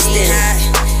invest in it.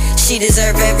 She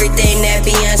deserve everything that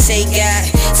Beyonce got.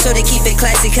 So they keep it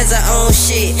classy cause I own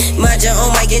shit. Mind your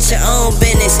own, might get your own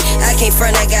business. I can't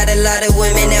front, I got a lot of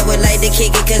women that would like to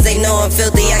kick it cause they know I'm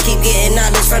filthy. I keep getting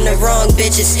knowledge from the wrong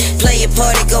bitches. Play your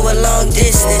party, go a long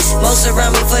distance. Most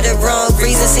around me for the wrong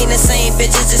reason. Seen the same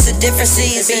bitches, just a different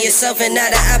season. Be yourself and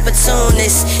not an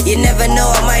opportunist. You never know,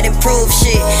 I might improve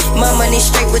shit. My money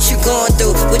straight, what you going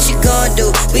through? What you gonna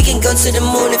do? We can go to the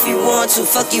moon if you want to.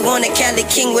 Fuck you on a Cali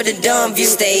King with a dumb view.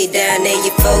 Stay down there, you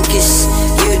focus.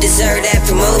 You deserve that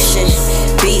promotion.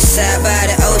 B-side by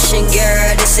the ocean,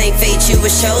 girl. This ain't fate, you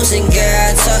was chosen, girl.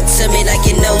 Talk to me like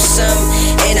you know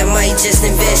something, and I might just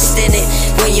invest in it.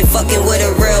 When you're fucking with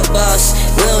a real boss,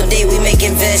 we don't date, we make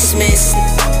investments.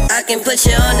 I can put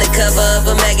you on the cover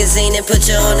of a magazine and put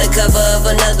you on the cover of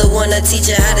another one. I teach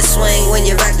you how to swing when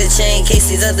you rock the chain. In case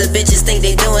these other bitches think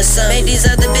they doing something. Make these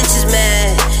other bitches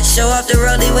mad. Show off the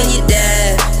rollie when you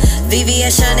dab.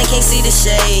 VVS shining, can't see the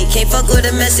shade. Can't fuck with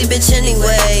a messy bitch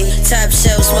anyway. Top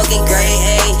shelf, smoking grade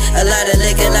A. A lot of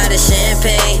liquor, a lot of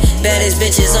champagne. Baddest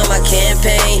bitches on my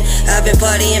campaign. I've been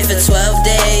partying for 12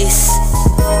 days.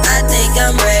 I think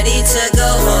I'm ready to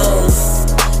go home,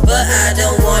 but I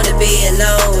don't wanna be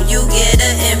alone. You get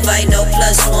an invite, no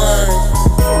 +1.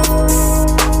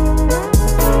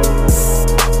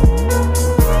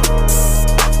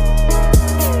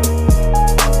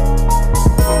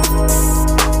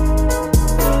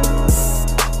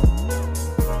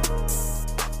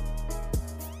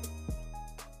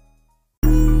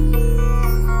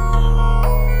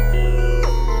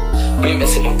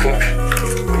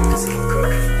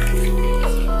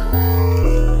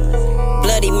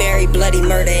 Bloody Mary, bloody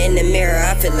murder in the mirror.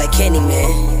 I feel like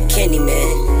Candyman,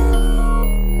 Candyman.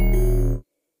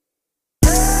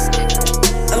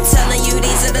 I'm telling you,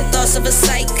 these are the thoughts of a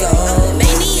psycho. I'm a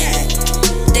maniac.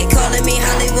 They calling me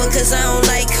Hollywood cause I don't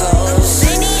like hoes. I'm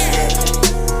a maniac.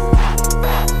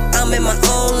 I'm in my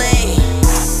own lane.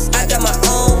 I got my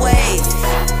own wave.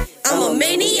 I'm a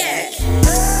maniac.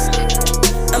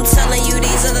 I'm telling you,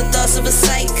 these are the thoughts of a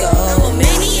psycho. I'm a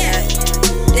maniac.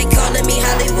 They calling me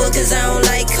Hollywood cause I don't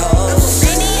like hoes.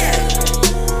 I'm a maniac.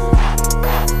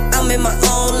 I'm in my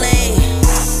own lane.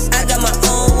 I got my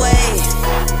own way.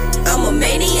 I'm a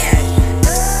maniac.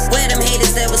 Where them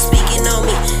haters that was speaking on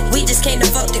me? We just came to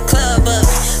fuck the club up.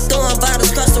 Throwing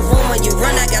bottles across the room when you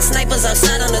run. I got snipers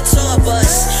outside on the tour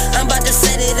bus. I'm about to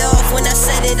set it off. When I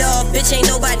set it off, bitch, ain't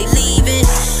nobody leaving.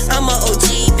 I'm a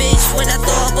OG bitch. When I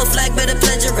throw up a flag, better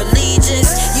pledge your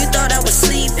allegiance. You thought I was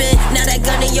sleeping. Now that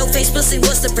gun in your face, pussy,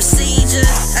 what's the procedure?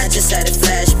 I just had a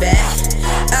flashback.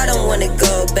 I don't wanna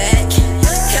go back.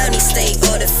 County, state,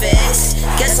 or the feds.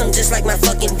 Guess I'm just like my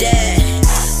fucking dad.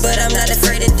 But I'm not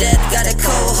afraid of death. Got a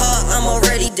cold heart, I'm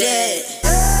already dead.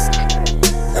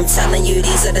 I'm telling you,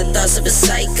 these are the thoughts of a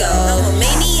psycho. I'm a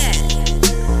maniac.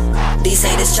 These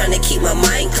haters trying to keep my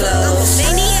mind closed.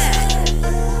 I'm a maniac.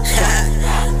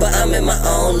 But I'm in my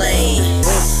own lane.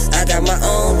 I got my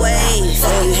own way.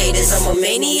 Fuck you haters, I'm a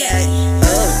maniac.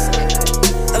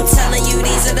 I'm telling you,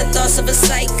 these are the thoughts of a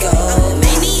psycho. I'm a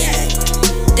maniac.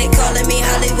 They calling me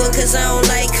Hollywood cause I don't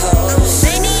like hoes.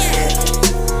 I'm a maniac.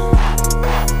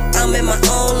 I'm in my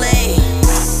own lane.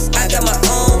 I got my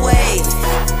own way.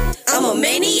 I'm a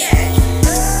maniac.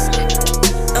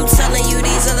 I'm telling you,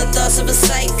 these are the thoughts of a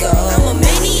psycho. I'm a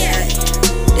maniac.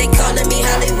 They calling me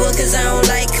Hollywood cause I don't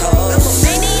like hoes. I'm a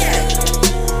maniac.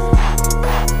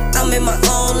 I'm in my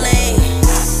own lane.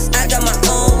 I got my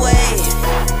own way.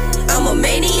 I'm a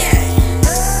maniac.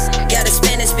 Got a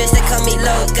Spanish bitch that call me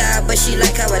loca, but she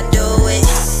like how I do it.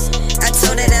 I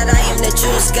told her that I am the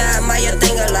juice guy. Maya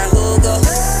tengo la jugo.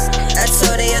 I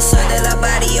told her yo soy de la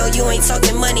barrio. You ain't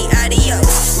talking money,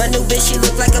 adios. My new bitch, she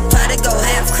look like a pot of gold.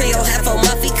 Half Creole, half on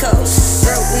Muffy Coast.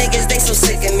 Broke niggas, they so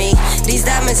sick of me. These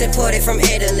diamonds imported from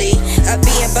Italy. I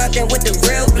be about them with the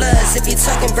real bloods. If you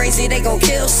talking crazy, they gon'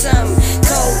 kill some.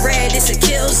 Cold red, it's a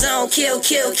kill zone. Kill,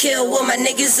 kill, kill with my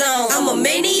niggas on. I'm a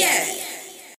maniac.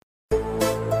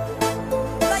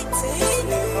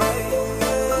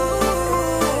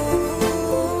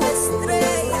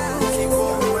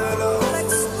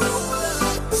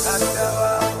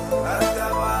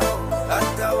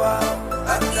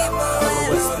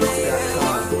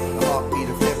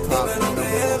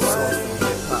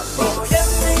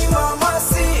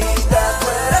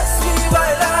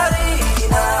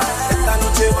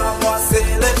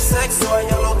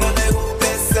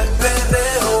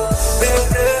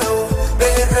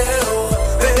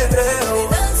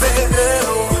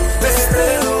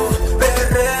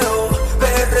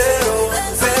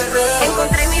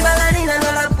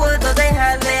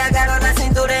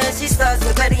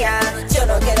 Yo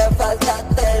no quiero fuck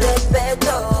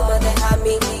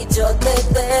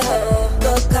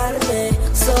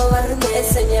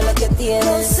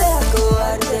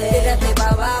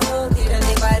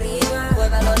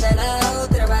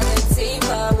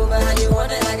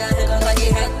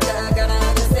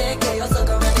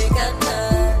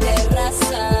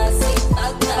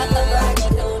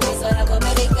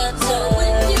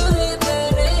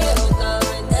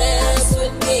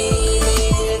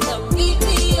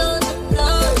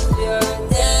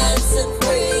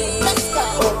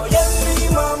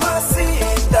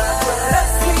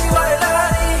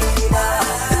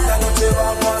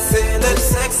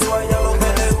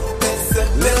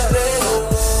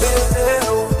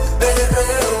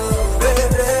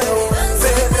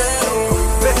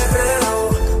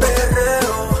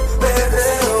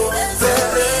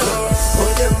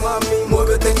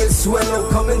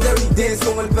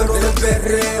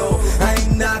perreo. I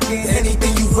ain't knocking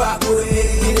anything you rock with.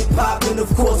 Get it poppin',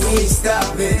 of course we ain't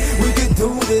stopping. We can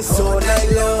do this all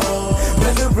night long.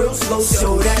 Play it real slow,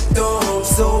 show that thong.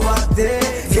 So out there,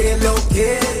 que lo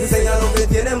que. Enseña lo que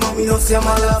tiene, mami, no sea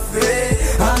mala fe.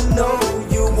 I know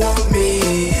you want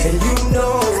me, and you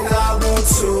know I want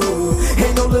you.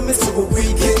 Ain't no limits to what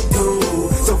we can do.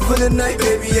 So for the night,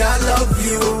 baby, I love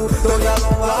you. Toda lo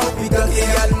bajo, pica que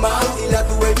calmao. Y la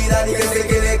tu bebida ni que se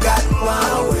quede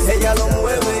calmao. Ella lo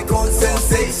mueve con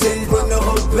sensation. Bring the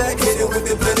whole back, hit it with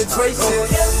the penetration. Oh,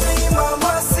 yes, mi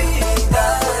mamacita,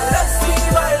 let's be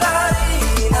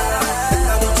bailarina.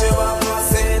 Esta noche vamos a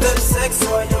hacer el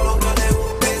sexo. A ella lo que le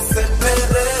gusta es el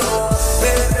perreo.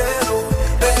 Perreo,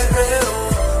 perreo,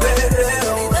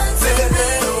 perreo,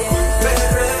 perreo,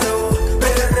 perreo,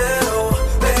 perreo,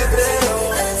 perreo,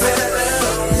 perreo.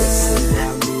 Listen,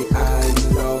 mommy, I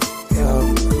know.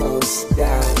 Come close,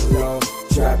 down low.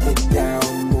 Drop it down,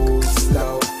 move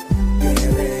slow.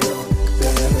 Perreo,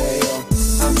 perreo.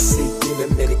 I'm seeking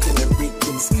Dominican and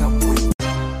Ricans, come with me.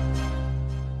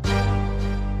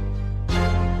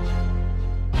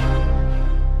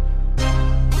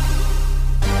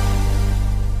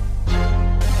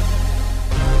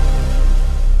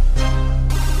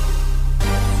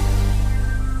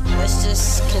 Let's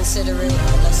just consider it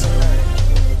a lesson learned.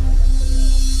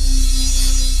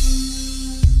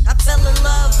 I fell in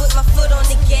love with my foot on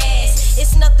the gas.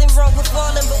 It's nothing wrong with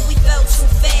falling, but we fell too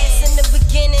fast. In the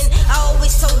beginning, I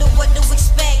always told her what to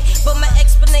expect, but my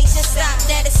explanation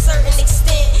stopped at a certain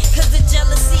extent. Cause the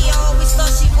jealousy, I always thought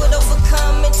she would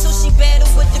overcome, until she battled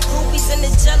with the groupies and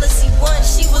the jealousy won.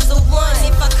 She was the one.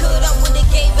 If I could, I would've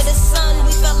gave her the sun.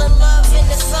 We fell in love in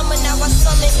the summer, now our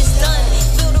summer is done.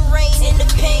 Feel the rain and the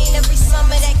pain every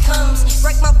summer that comes.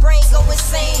 Break my brain, go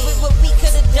insane with what we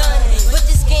could've done. But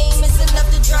this game is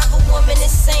enough to drive a woman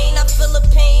insane. I feel the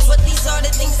pain, but these are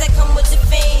the things that come with the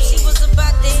fame. She was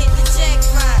about to hit the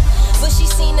jackpot, but she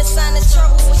seen a sign of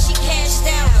trouble when she cashed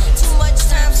out. Too much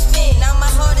time spent, now my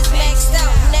heart is maxed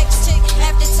out. Next chick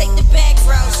have to take the back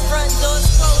routes. Front doors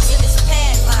closed and it's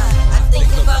padlocked. I think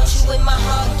about you when my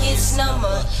heart gets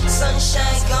number.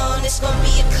 Sunshine's gone, it's gonna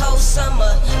be a cold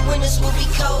summer. Winters will be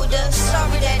colder,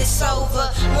 sorry that it's over.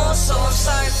 More so, I'm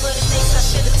sorry for the things I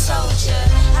should've told ya.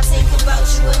 I think about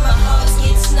you when my heart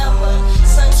gets number.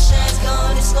 Sunshine's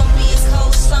gone, it's gonna be a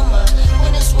cold summer.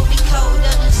 Winters will be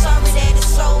colder, sorry that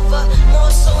it's over.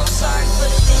 More so, I'm sorry for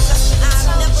the things I should've told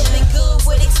ya. I've never been good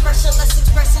with expression, less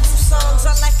expressing through songs.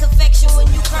 I like affection, when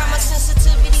you cry, my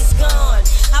sensitivity's gone.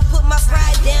 I put my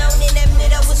pride down and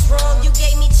admit I was wrong. You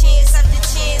gave me chance after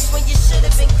chance when you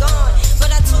should've been gone.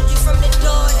 But I told you from the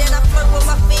door that I flirt with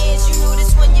my fans. You knew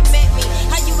this when you met me.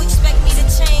 How you expect me to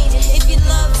change if you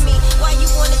love me? Why you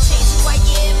wanna change who I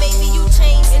am? Maybe you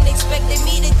changed and expected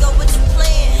me to go with the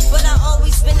plan. But I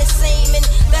always been the same, and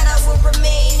that I will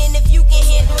remain. And if you can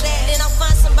handle that, then I'll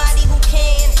find somebody who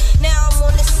can. Now I'm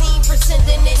on the scene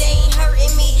pretending it ain't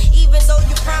hurting me, even though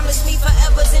you promised me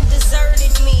forever and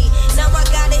deserted me. Now I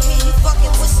gotta hear you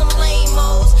fucking with some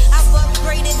lame-os. I've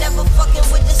upgraded, never fucking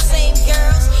with the same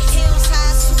girls. Heels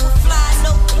high, super fly,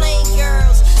 no plain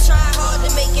girls. Try hard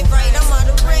to make it right, I'm out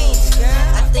of range, girl.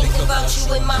 I think about you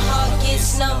when my heart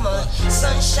gets number.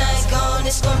 Sunshine's gone,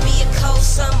 it's gonna be a cold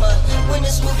summer.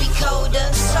 Winters will be colder,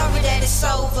 sorry that it's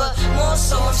over. More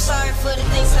so, I'm sorry for the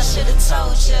things I should've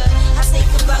told ya. I think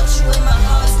about you when my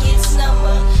heart gets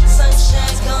number.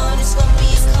 Sunshine's gone, it's gonna be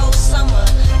a cold summer.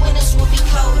 Winters will be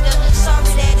colder,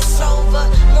 sorry that it's over.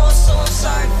 More so, I'm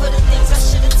sorry for the things I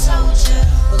should've told ya.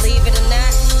 Believe it or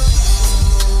not,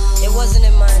 it wasn't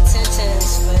in my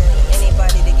intentions for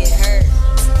anybody to get hurt.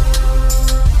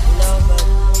 You know, but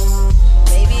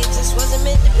maybe it just wasn't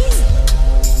meant to be.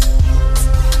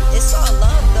 It's all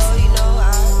love though, you know.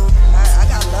 I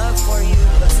got love for you,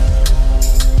 but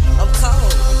I'm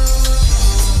cold.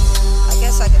 I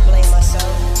guess I could blame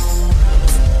myself.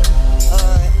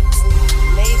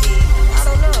 Maybe, I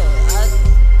don't know.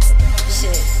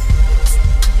 Shit.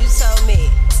 You tell me.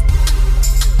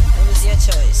 It was your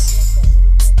choice.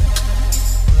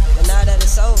 But now that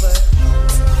it's over,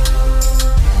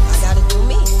 I gotta do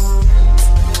me.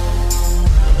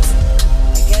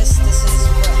 I guess this is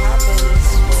what happens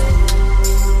when,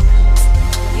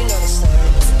 you know the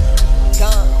story,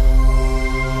 gone.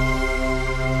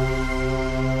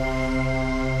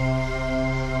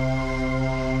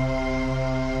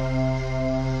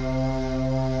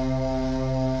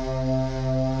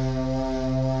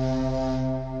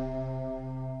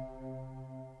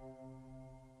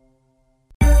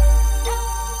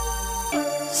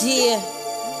 Yeah.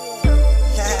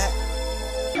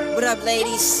 What up,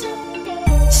 ladies?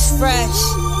 It's fresh.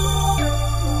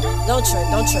 Don't trip,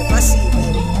 I see you,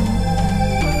 baby.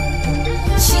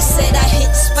 She said I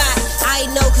hit the spot. I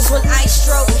know, cause when I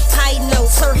stroke, high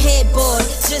notes, her headboard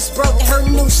just broken, her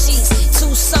new sheets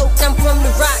too soaked. I'm from the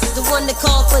rock, the one that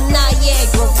called for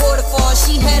Niagara waterfall.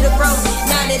 She had a rope,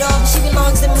 not at all. She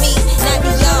belongs to me, not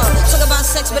to y'all. Talk about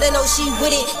sex, but I know she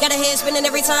with it. Got her head spinning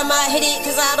every time I hit it,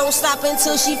 cause I don't stop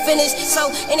until she finished. So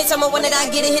anytime I want it,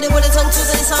 I get it. Hit it with a tongue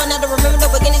twister. It's hard not to remember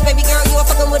no beginnings, baby girl. You are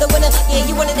fucking with a winner. Yeah,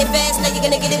 you wanted it fast, now you're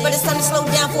gonna get it, but it's time to slow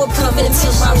down for a coming into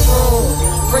my room.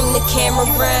 Bring the camera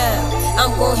round.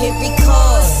 I'm gon' hit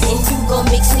record, and you gon'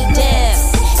 mix me down.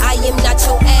 I am not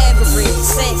your average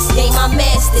sex game, I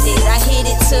mastered it. I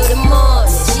hit it till the morning.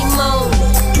 She moaning,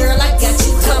 girl, I got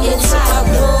you coming to my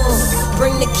room.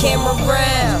 Bring the camera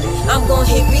round. I'm gon'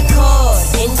 hit record,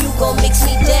 and you gon' mix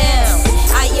me down.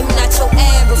 I am not your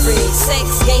average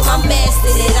sex game, I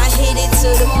mastered it. I hit it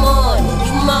till the morning.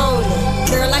 You moaning,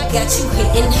 girl, I got you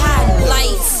hitting high.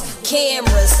 Lights,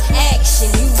 cameras,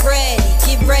 action, you ready?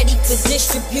 Get ready for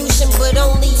distribution, but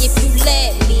only if you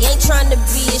let me. Ain't tryna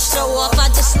be a show off, I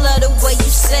just love the way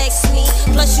you sex me.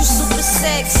 Plus you super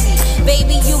sexy,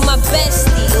 baby, you my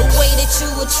bestie. The way that you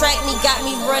attract me got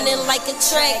me running like a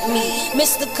track meet.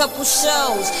 Missed a couple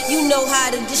shows, you know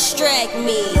how to distract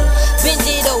me. Bend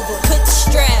it over, put the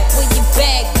strap where your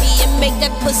back be, and make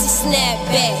that pussy snap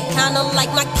back, kinda like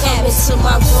my cat. Into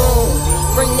my room,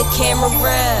 bring the camera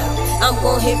round. I'm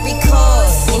gon' hit record,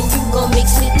 and you gon'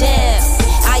 mix me down.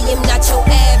 I am not your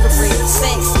average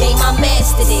sex game, I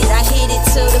mastered it. I hit it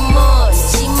till the morning.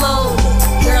 She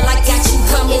moaning, girl, I got you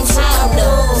coming to my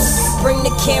room. Bring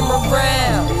the camera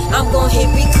round. I'm gon' hit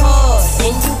record,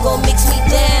 and you gon' mix me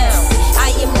down. I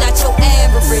am not your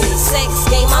average sex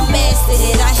game, I mastered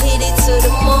it. I hit it till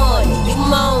the morning. You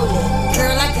moaning,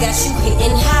 girl, I got you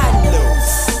hitting high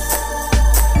notes.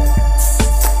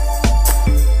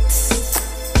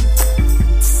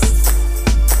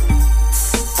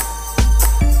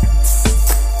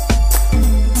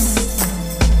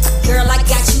 Girl, I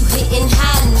got you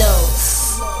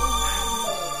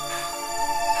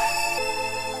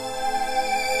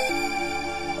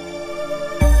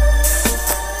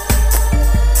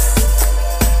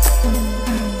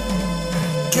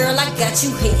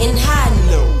hitting high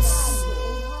notes.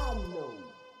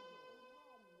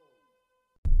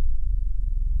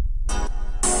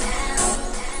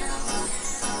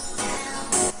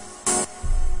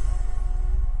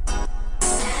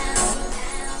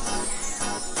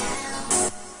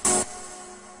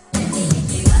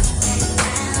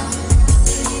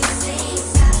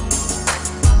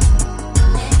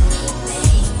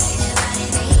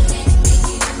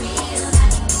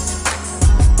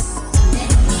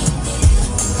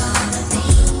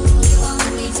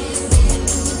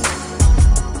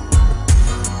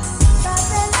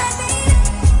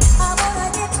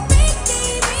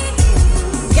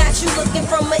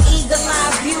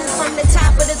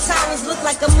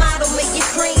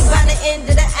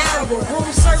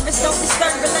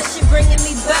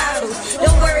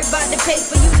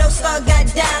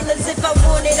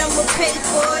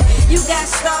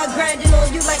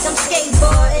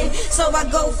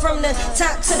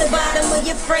 Top to the bottom of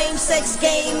your frame, sex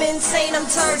game insane. I'm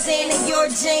Tarzan and you're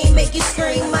Jane, make you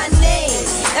scream my name.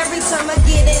 Every time I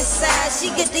get inside, she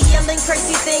get the yelling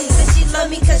crazy things, and she love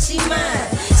me cause she mine.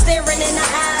 Staring in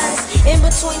her eyes, in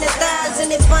between the thighs,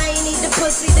 and if I ain't need the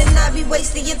pussy, then I be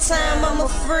wasting your time. I'm a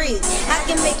freak, I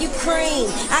can make you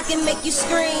cream, I can make you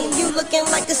scream. You looking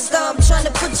like a star, I'm trying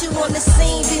to put you on the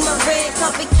scene. Be my red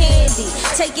carpet candy,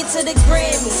 take it to the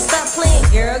Grammy. Stop playing,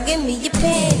 girl, give me your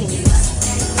panties.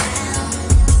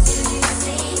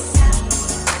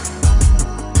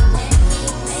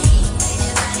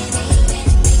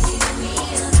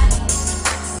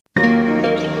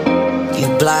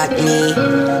 Block me,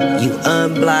 you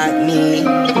unblock me, you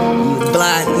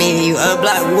block me, you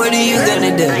unblock. What are you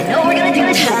gonna do? I know we're gonna do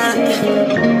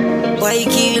it. Why you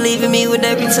keep leaving me when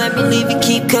every time you leave you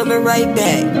keep coming right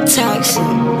back? Toxic,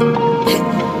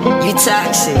 you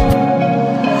toxic.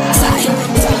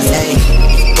 Hey,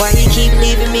 why you keep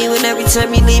leaving me when every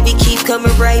time you leave you keep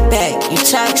coming right back? You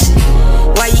toxic.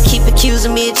 Why you keep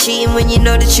accusing me of cheating when you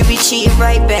know that you be cheating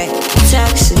right back?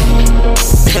 Toxic.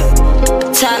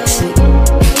 Toxic.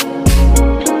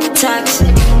 Toxic.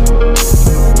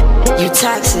 You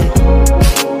toxic.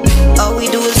 All we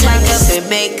do is break up and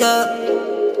make up.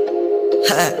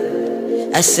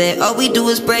 I said all we do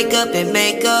is break up and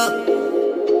make up.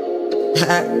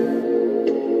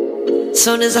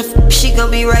 Soon as I she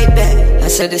gon' be right back. I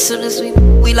said as soon as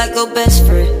we like go best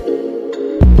friend.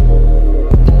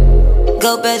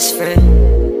 Go best friend.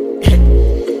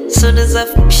 Soon as I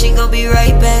she gon' be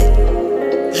right back.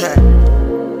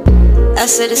 I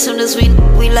said as soon as we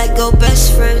like go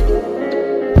best friend.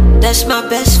 That's my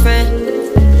best friend.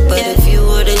 But if you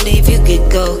wanna leave, you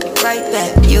could go right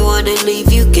back. You wanna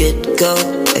leave, you could go.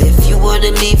 If you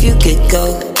wanna leave, you could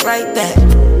go right back.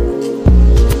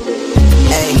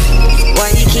 Hey, why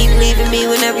you keep leaving me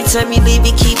when every time you leave,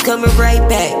 you keep coming right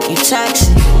back? You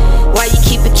toxic. Why you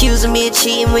keep accusing me of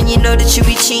cheating when you know that you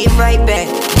be cheating right back?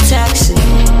 You toxic.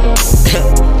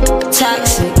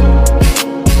 Toxic.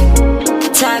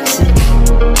 Toxic.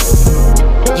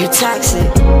 You toxic.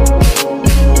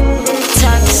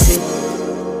 Toxic.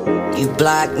 You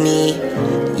block me.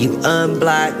 You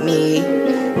unblock me.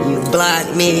 You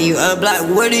block me. You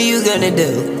unblock. What are you gonna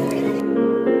do?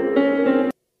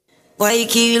 Why you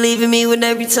keep leaving me when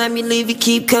every time you leave, you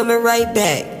keep coming right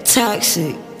back?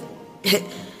 Toxic.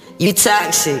 You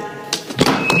toxic.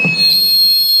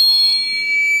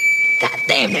 God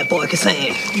damn, that boy can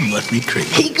sing. You must be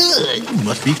crazy. He good. You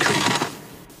must be crazy.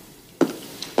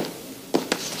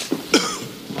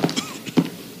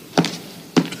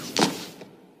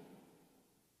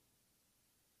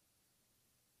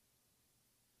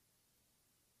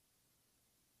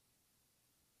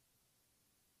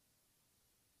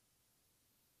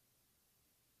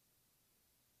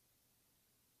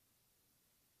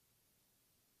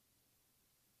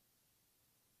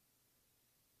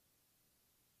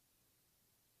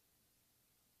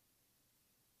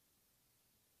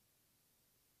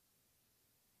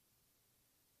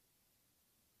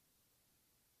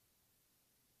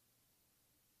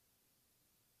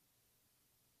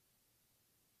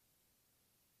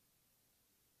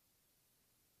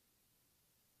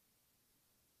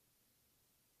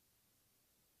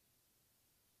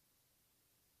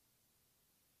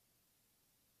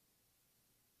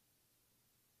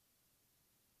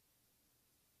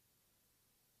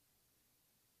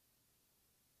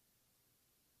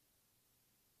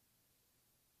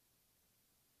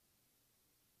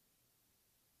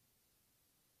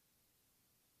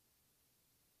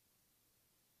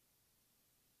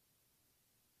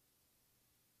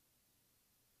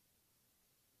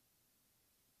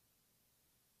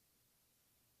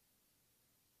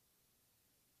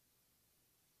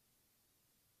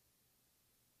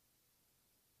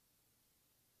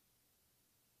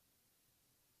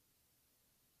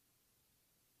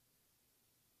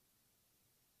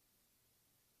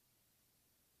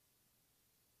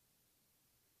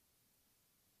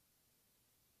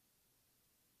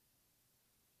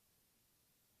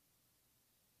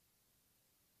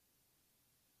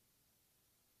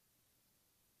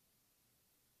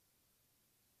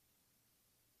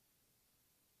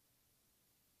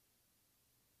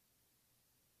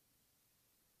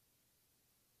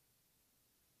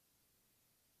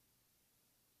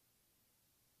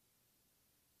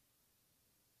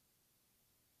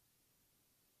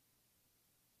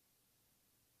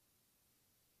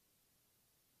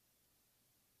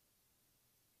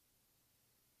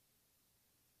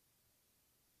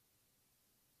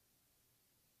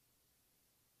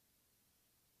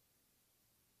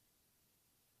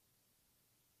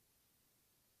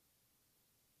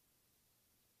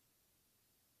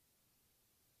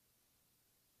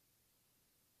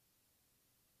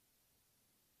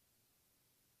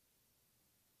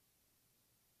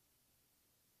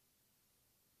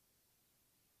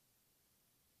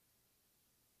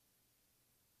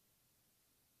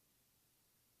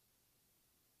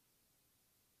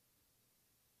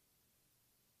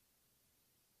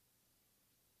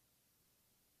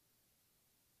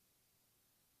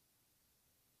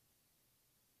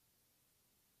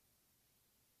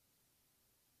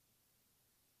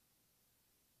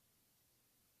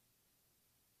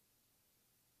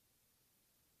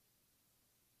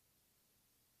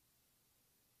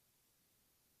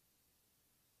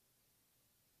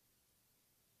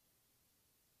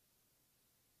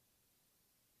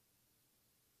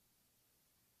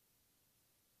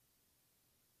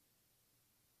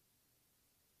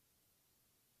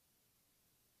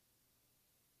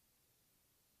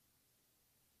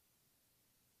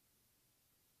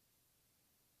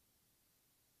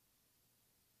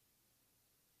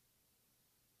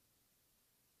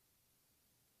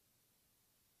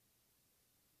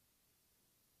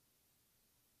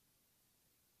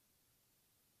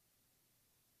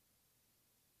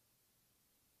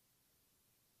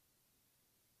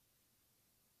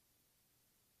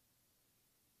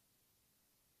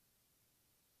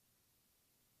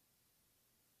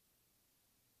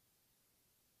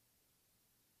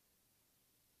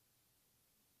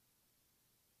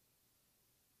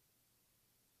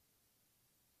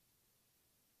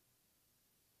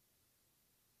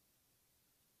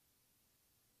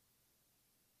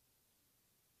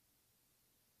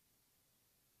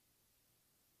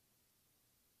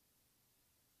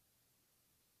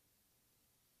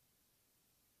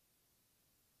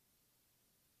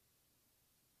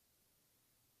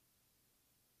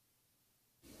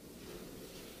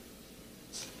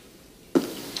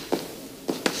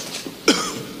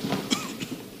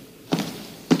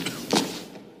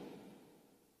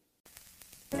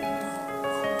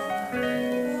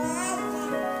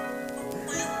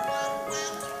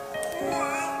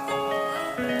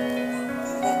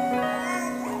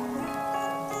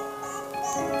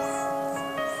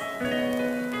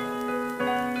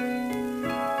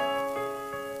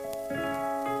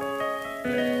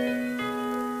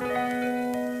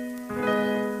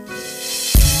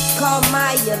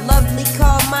 Maya, lovely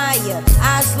Carmaya.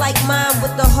 Eyes like mine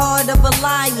with the heart of a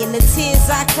lion. The tears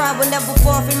I cry will never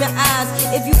fall from your eyes.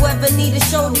 If you ever need a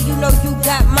shoulder, you know you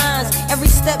got mine. Every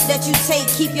step that you take,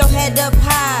 keep your head up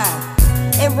high.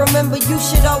 And remember, you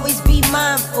should always be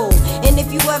mindful. And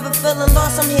if you ever feeling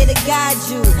lost, I'm here to guide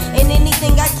you. And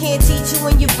anything I can't teach you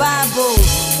in your Bible,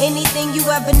 anything you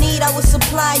ever need, I will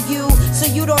supply you.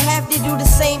 So you don't have to do the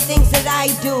same things that I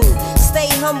do. Stay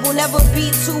humble, never be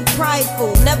too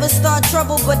prideful. Never start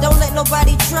trouble, but don't let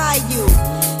nobody try you.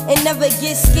 And never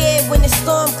get scared when the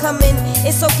storm coming.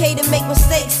 It's okay to make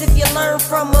mistakes if you learn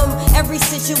from them. Every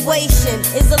situation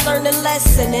is a learning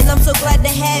lesson, and I'm so glad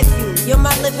to have you. You're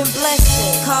my living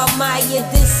blessing. Call Maya,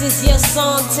 this is your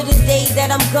song to the day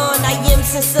that I'm gone. I am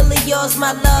sincerely yours,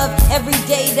 my love. Every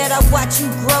day that I watch you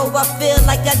grow, I feel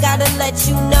like I gotta let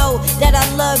you know that I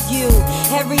love you.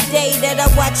 Every day that I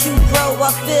watch you grow,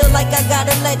 I feel like I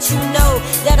gotta let you know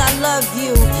that I love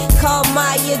you. Call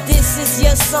Maya, this is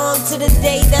your song to the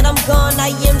day that I'm gone.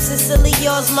 I am sincerely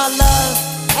yours, my love.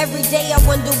 Every day I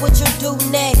wonder what you'll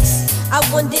do next. I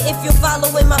wonder if you're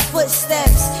following my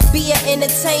footsteps. Be an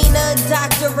entertainer,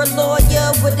 doctor, a lawyer,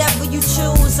 whatever you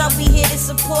choose, I'll be here to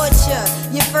support ya.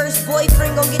 Your first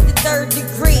boyfriend gon' get the 3rd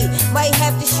degree. Might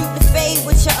have to shoot the fade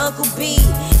with your Uncle B.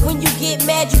 When you get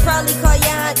mad, you probably call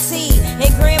your auntie. And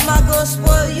grandma gon'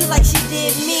 spoil you like she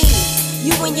did me.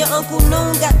 You and your Uncle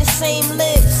Noon got the same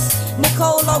lips.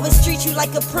 Nicole always treat you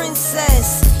like a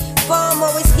princess. Farm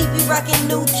always keep you rocking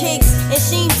new kicks. And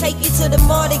she take you to the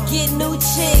mall to get new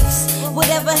chicks.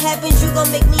 Whatever happens, you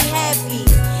gon' make me happy.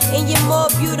 And you're more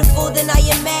beautiful than I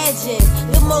imagined.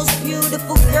 The most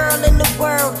beautiful girl in the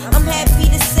world. I'm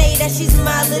happy to say that she's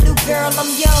my little girl.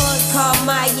 I'm yours. Call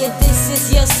Maya, this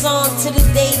is your song to the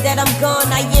day that I'm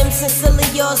gone. I am sincerely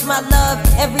yours, my love.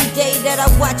 Every day that I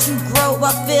watch you grow,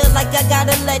 I feel like I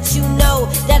gotta let you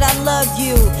know that I love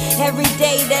you. Every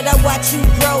day that I watch you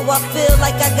grow, I feel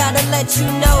like I gotta let you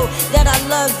know that I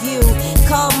love you.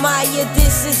 Call Maya,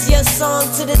 this is your song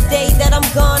to the day that I'm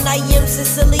gone. I am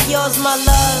sincerely yours, my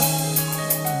love.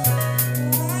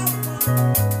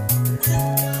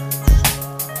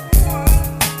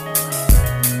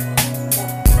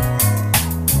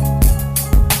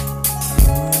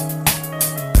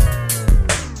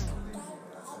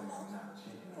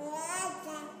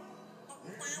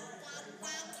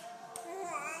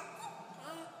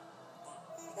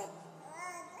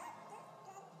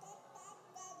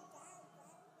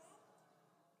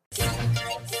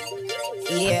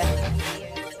 Yeah,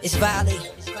 it's Valley.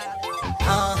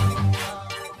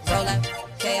 Roll up,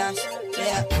 chaos,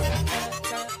 yeah.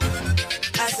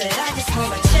 I said I just want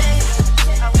my check,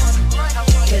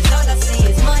 cause all I see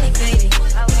is money, baby.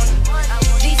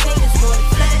 These haters for the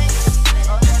flex,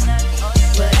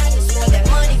 but I just want that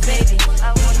money, baby.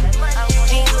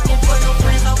 Ain't looking for no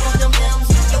friends, I want them M's.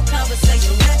 No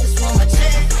conversation, I just want my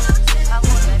check.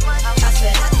 I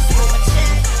said I just want my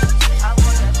check.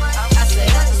 I said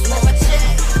I just want my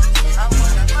check.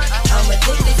 I'm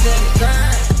addicted to the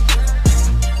grind.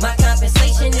 My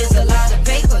compensation is a lot of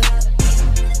paper,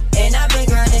 and I've been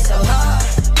grinding so hard.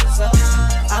 So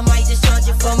I might just charge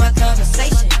you for my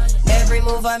conversation. Every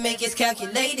move I make is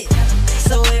calculated,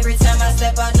 so every time I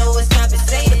step I know it's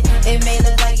compensated. It may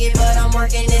look like it, but I'm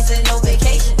working, this is no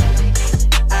vacation.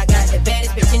 I got the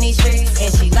baddest bitch in these streets,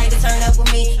 and she like to turn up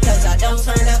with me, cause I don't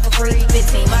turn up for free.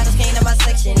 15 models came to my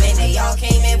section, and they all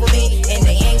came in with me, and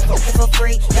they ain't fucking for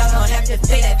free. Y'all gon' have to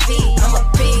pay that fee. I'm a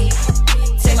pig.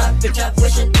 Take my bitch up,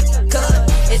 wish it could.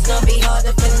 It's gonna be hard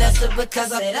to finesse it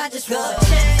because I said I just want a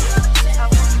check.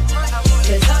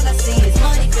 Cause all I see is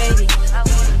money, baby.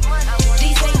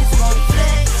 These haters want to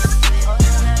flex,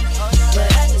 but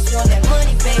I just want that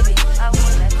money, baby.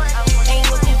 Ain't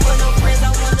looking for no friends, I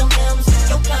want them M's.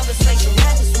 No conversation,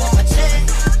 I just want my check.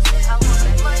 I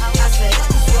said I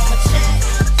just want my check.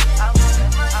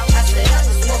 I said I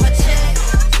just want my check.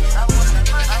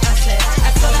 I said I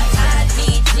told her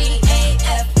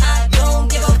IDGAF, I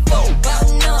don't give a fuck about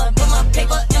none. Put my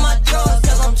paper in my drawers,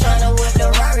 cause I'm tryna whip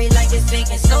the Rari like it's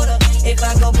baking soda. If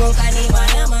I go broke, I need my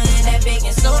hammer and that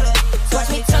baking soda. Watch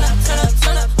me turn up, turn up,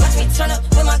 turn up. Watch me turn up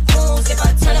with my goons. If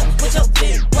I turn up with your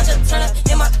bitch, watch her turn up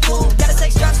in my pool. Got a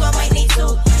sex drive, so I might need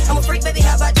two. I'm a freak, baby,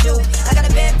 how about you? I got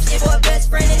a bad bitch for a best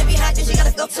friend, and if you hot, then she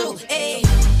gotta go too. Ayy.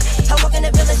 I walk in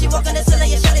the building, she walk in the ceiling,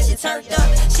 your shot and she turned up.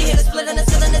 She hit a split on the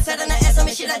ceiling, it's head on the ass on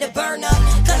me, she like to burn up.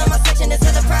 Cut on my section, it's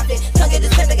hella profit. Tongue get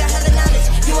this paper, got hella knowledge.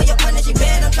 You and your partner, she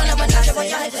bad, I'm tryna monopoly.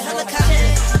 Boy, y'all had just hella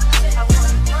confidence.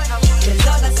 Cause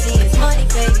all I see is money,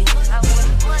 baby.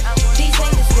 These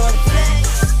haters want to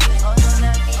flex,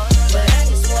 but I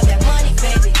just want that money,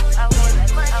 baby.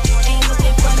 Ain't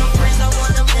looking for no friends, I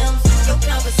want them M's. Your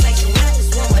conversation, I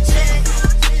just want my check.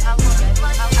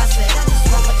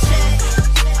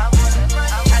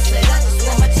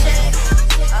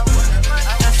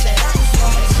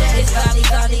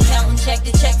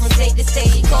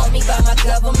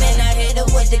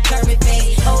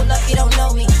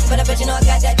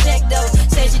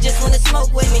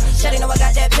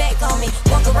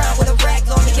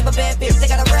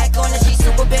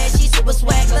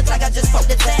 just poked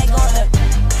the tag on her.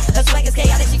 Her swag is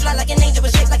chaotic, she fly like an angel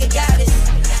but shaped like a goddess.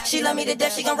 She love me to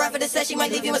death, she gon' ride for the set, she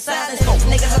might leave you in silence. Folk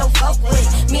niggas I don't fuck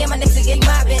with, me and my niggas get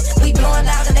mobbing. We blowing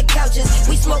loud on the couches,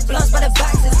 we smoke blunts by the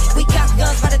boxes, we cop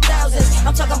guns by the thousands.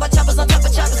 I'm talking about choppers on top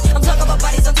of choppers, I'm talking about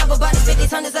bodies on top of bodies. 50s,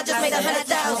 hundreds, I just made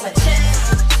 100,000.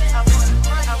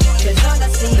 Cause all I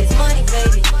see is money,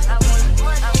 baby.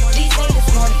 These haters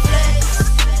want flex,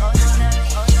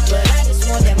 but I just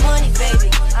want that money, baby.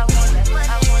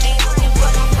 Ain't looking for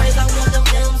them friends, I want them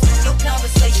M's. No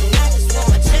conversation, I just want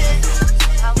my check.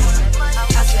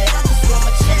 I said I just want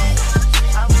my check.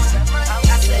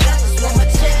 I said I just want my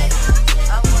check.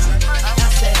 I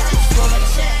said I just want my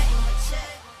check.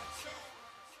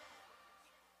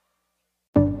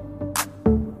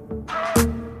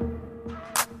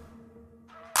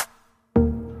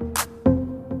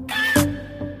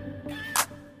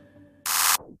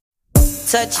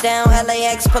 Touchdown,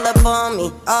 LAX, pull up on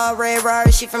me. All red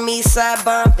Rari, she from East Side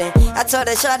bumping. I told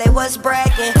her, shawty, what's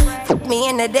bragging? Fuck me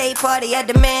in the day party at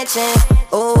the mansion.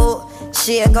 Ooh,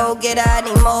 she a go-getter, I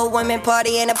need more women.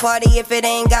 Party in a party if it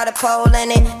ain't got a pole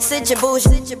in it. Sit your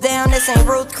bullshit down, this ain't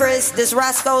Ruth Chris. This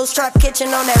Roscoe's Trap Kitchen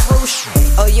on that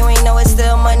roof. Oh, you ain't know it's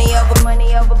still money over,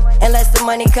 money over. Unless the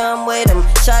money come with him.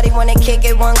 Shawty wanna kick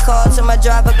it, one call to my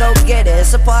driver, go get it.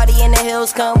 It's a party in the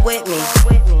hills, come with me.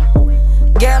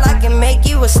 Girl, I can make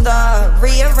you a star.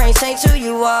 Rearrange, change who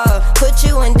you are. Put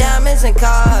you in diamonds and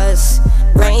cars.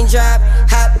 Raindrop,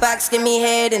 hot box, give me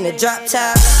head in the drop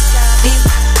top. These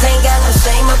ain't got no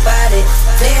shame about it.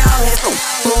 They all here for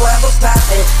whoever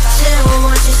poppin'. She don't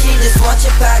want you, she just want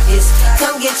your pockets.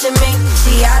 Come get your mink,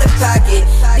 she out of pocket.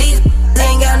 These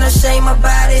ain't got no shame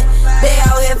about it. They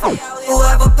all here for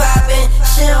whoever poppin'.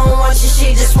 She don't want you,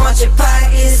 she just want your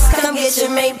pockets. Come get your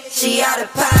mink, she out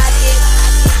of pocket.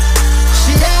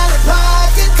 She out of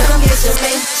pocket, come get your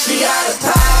mate. She out of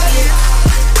pocket.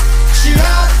 She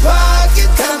out of pocket,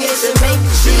 come get your mate.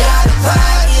 She out of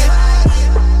pocket.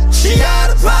 She out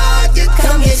of pocket,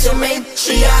 come get your mate.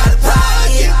 She out of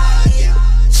pocket.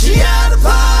 She out of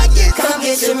pocket, come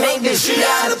get your mate. She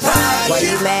out of pocket. Why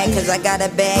you mad cause I got a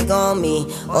bag on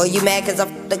me? Or you mad cause I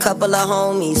f***ed a couple of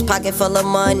homies? Pocket full of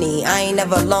money, I ain't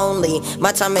never lonely.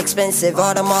 My time expensive,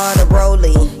 Audemars the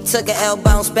Rollie. Took a L,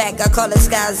 bounce back, I call it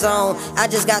Sky Zone. I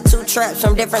just got 2 traps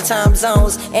from different time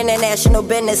zones. International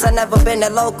business, I never been a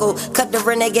local. Cut the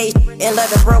renegade and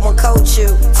let a real one coach you.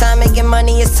 Time making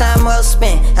money is time well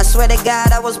spent. I swear to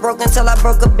God I was broke until I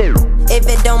broke a bill. If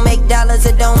it don't make dollars,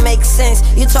 it don't make sense.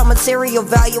 You taught material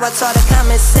value, I taught her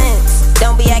common sense.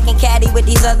 Don't be acting catty with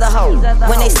these other hoes.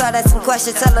 When they start asking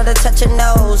questions, tell her to touch her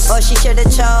nose. Or she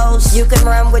should've chose. You can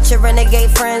run with your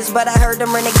renegade friends, but I heard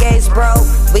them renegades broke.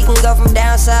 We can go from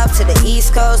down south to the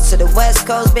east coast, to the west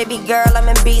coast. Baby girl, I'm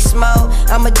in beast mode.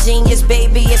 I'm a genius,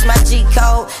 baby, it's my G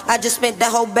code. I just spent the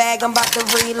whole bag, I'm about to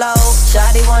reload.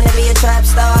 Shawty wanna be a trap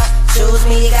star. Choose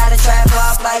me, you got a trap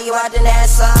car, fly you out to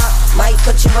Nassau. Might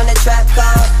put you in a trap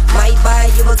car. Might buy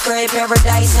you a crib,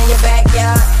 paradise in your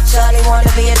backyard. Shawty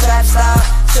wanna be a trap star.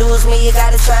 Choose me, you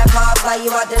got a trap car, fly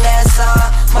you out to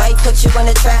Nassau. Might put you in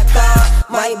a trap car.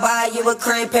 Might buy you a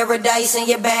crib, paradise in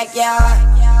your backyard.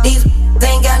 These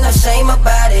ain't got no shame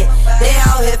about it. They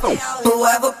out here for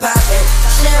whoever poppin'.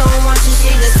 She don't want you,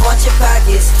 she just want your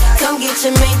pockets. Come get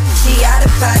your mink, she out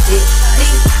of pocket.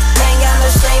 These ain't got no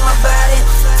shame about it.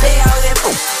 They out here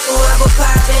for whoever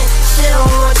poppin'. She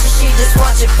don't want you, she just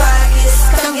want your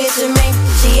pockets. Come get your mink,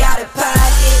 she out of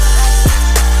pocket.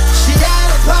 She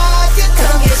out of pocket.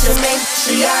 Come get your mink,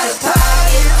 she out of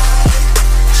pocket.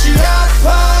 She out of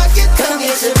pocket. Come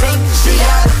get your mink, she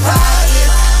out of pocket.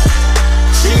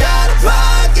 She out of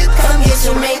pocket. Come get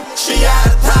your mink, she out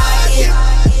of pocket.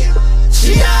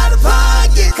 She out of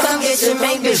pocket. Come get your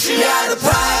mink, she out of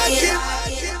pocket.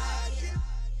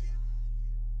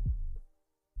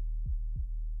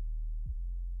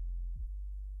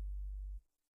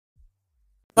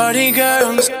 Party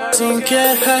girls don't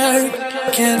get hurt.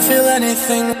 Can't feel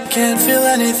anything, can't feel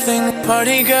anything.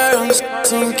 Party girls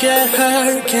don't get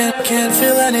hurt. Can't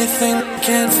feel anything,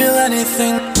 can't feel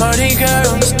anything. Party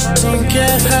girls don't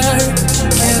get hurt.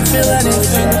 Can't feel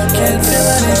anything, can't feel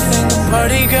anything.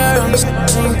 Party girls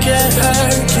don't get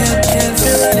hurt. Can't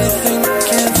feel anything,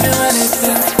 can't feel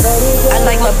anything. I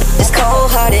like my bitches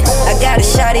cold-hearted. I got a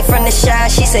shawty from the shy.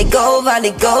 She say go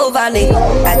volley, go volley.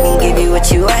 I can give you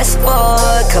what you ask for.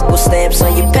 A couple stamps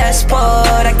on your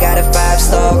passport. I got a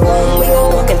 5-star room. We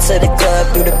gon' walk into the club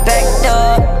through the back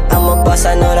door. I'm a boss,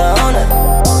 I know the owner.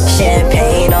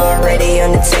 Champagne already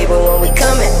on the table when we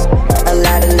coming. A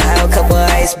lot of loud, couple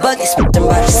ice buckets. I'm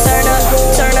about to turn up,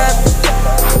 turn up.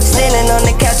 Standing on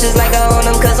the couches like I own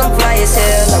them, cause I'm fly as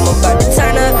hell. I'm about to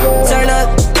turn up, turn up.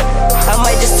 I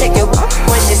might just take your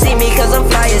see me cause I'm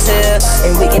fly as hell.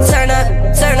 And we can turn up,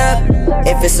 turn up.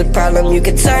 If it's a problem, you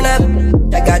can turn up.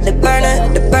 I got the burner,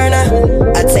 the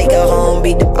burner. I take her home,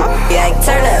 beat the yeah,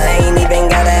 turn up. I ain't even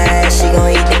gotta ask, she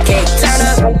gon' eat the cake, turn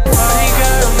up. Party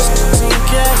girls don't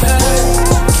get hurt,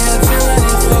 can't feel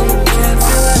anything, can't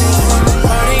feel anything.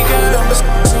 Party girls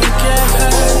don't get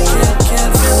hurt,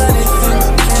 can't feel anything,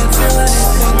 can't feel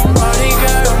anything. Party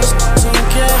girls don't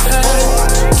get hurt,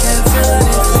 can't feel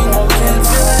anything, can't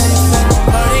feel anything.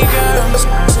 Party girls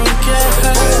don't get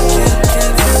hurt, can't feel anything,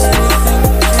 can't feel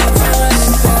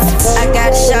anything. I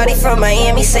got a shawty from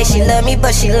Miami, say she love me,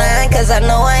 but she lying, cause I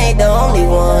know I ain't the only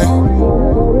one.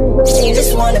 She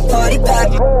just wanna party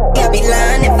pop. I be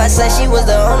lying if I said she was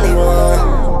the only one.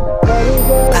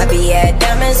 I be at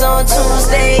Diamonds on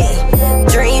Tuesday,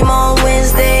 Dream on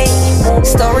Wednesday,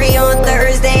 Story on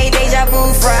Thursday, Deja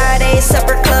Vu Friday,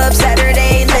 Supper Club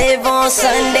Saturday, Live on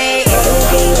Sunday,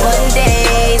 81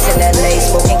 days in LA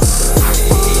smoking,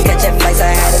 catching flights, I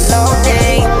had a long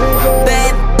day.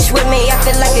 Bad bitch with me, I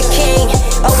feel like a king,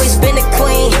 always been a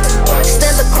queen,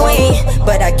 still a queen,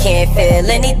 but I can't feel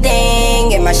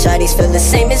anything, and my shawties feel the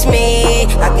same as me.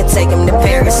 I could take them to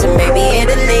Paris and maybe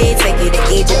Italy, take you to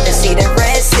Egypt to see the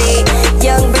Red Sea.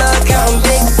 Young blood counting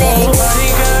big things. Party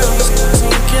girls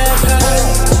don't get hurt,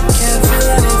 can't feel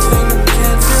anything,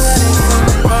 can't feel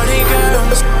anything. Party girls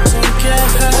don't get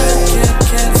hurt,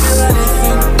 can't feel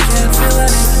anything, can't feel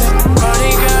anything.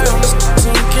 Party girls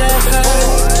don't get hurt,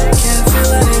 can't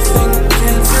feel anything,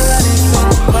 can't feel anything.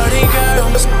 Party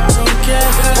girls don't get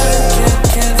hurt,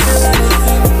 can't feel anything, can't feel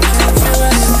anything.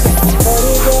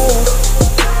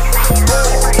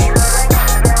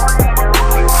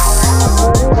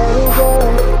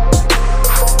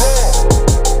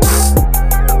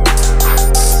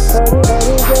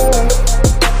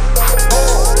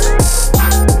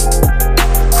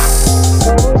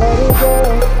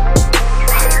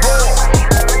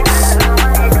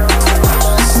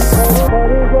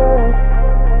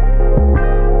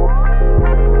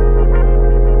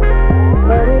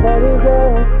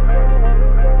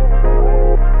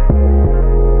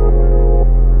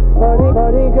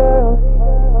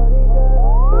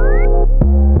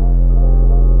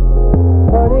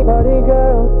 Party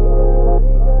girls.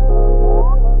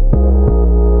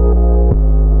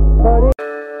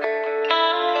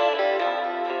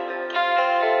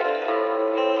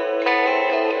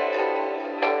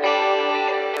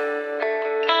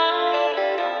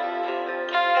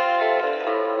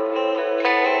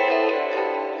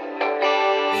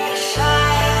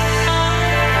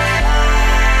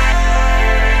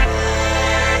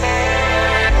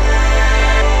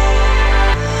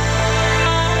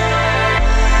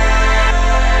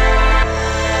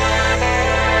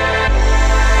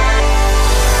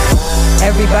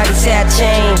 Everybody say I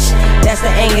changed, that's the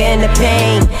anger and the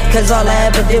pain, cause all I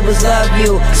ever did was love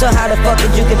you, so how the fuck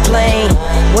did you complain?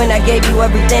 When I gave you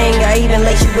everything, I even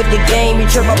laced you with the game. You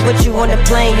trip, I put you on the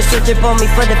plane, you switch up on me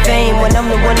for the fame, when I'm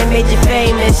the one that made you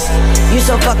famous. You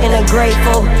so fucking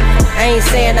ungrateful, I ain't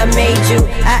saying I made you.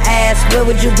 I asked, where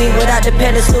would you be without the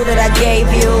pedestal that I gave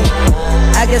you?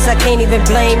 I guess I can't even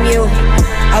blame you.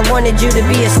 I wanted you to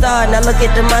be a star, now look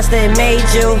at the monster it made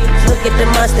you. Look at the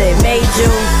monster it made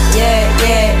you. Yeah,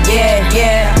 yeah, yeah,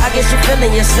 yeah. I guess you're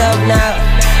feeling yourself now.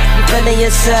 You feeling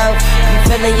yourself, you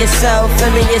feeling yourself,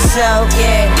 feeling yourself.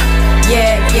 Yeah,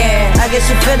 yeah, yeah. I guess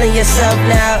you're feeling yourself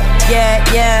now. Yeah,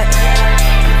 yeah.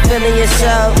 Feeling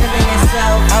yourself, feeling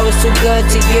yourself. I was too good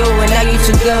to you, and now you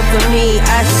too good for me.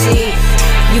 I see.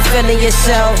 You feeling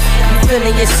yourself, you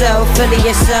feeling yourself, feeling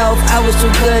yourself. I was too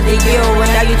good to you,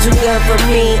 and now you too good for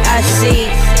me. I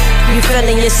see. You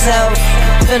feeling yourself,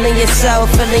 feeling yourself,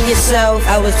 feeling yourself.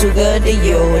 I was too good to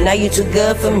you, and now you too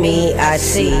good for me. I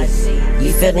see.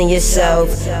 You feeling yourself,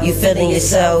 you feeling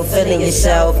yourself, feeling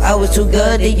yourself. I was too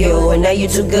good to you, and now you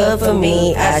too good for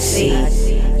me. I see.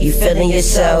 You feeling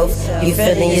yourself, you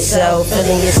feeling yourself,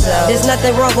 feeling yourself. There's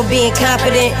nothing wrong with being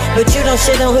confident, but you don't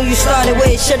shit on who you started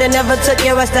with. Should've never took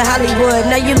your ass to Hollywood.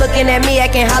 Now you looking at me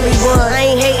acting Hollywood.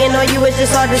 I ain't hating on you, it's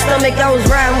just hard to stomach. I was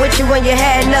riding with you when you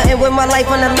had nothing, with my life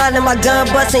on the line and my gun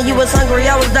busting. You was hungry,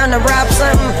 I was down to rob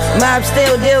something. Mob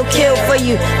still deal kill for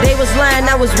you. They was lying,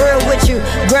 I was real with you.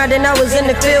 Grinding, I was in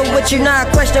the field with you. Now I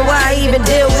question why I even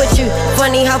deal with you.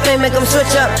 Funny how fame make them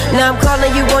switch up. Now I'm calling,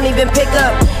 you won't even pick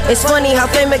up. It's funny how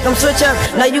fame make them switch up.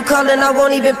 Now you calling, I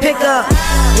won't even pick up.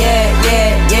 Yeah,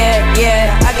 yeah, yeah,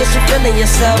 yeah. I guess you're feeling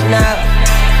yourself now.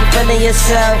 You feeling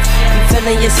yourself, you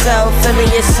feeling yourself, feeling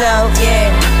yourself.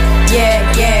 Yeah, yeah,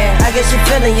 yeah. I guess you're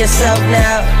feeling yourself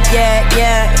now. Yeah,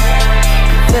 yeah.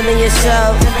 Feeling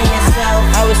yourself, feeling yourself.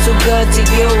 I was too good to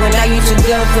you, and now you too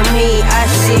good for me. I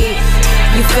see.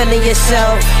 You feeling feeling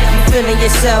yourself, feeling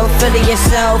yourself, feeling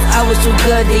yourself. I was too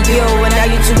good to you, and now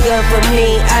you too good for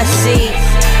me. I see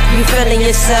you feeling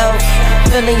yourself,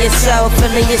 feeling yourself,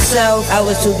 feeling yourself. I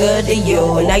was too good to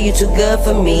you, and now you too good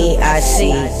for me. I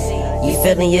see you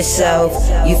feeling yourself,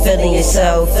 you feeling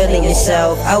yourself, feeling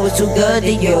yourself. I was too good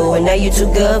to you, and now you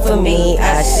too good for me.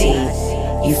 I see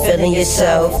you feeling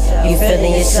yourself, you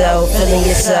feeling yourself, feeling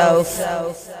yourself.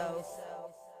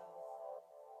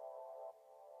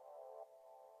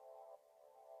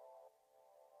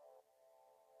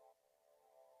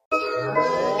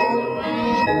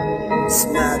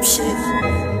 Smob shit,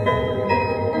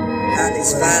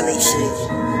 Alex Valley shit.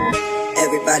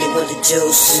 Everybody want the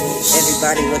juice,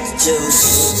 everybody want the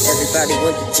juice, everybody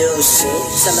want the juice.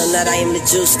 Tell them that I am the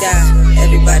juice guy.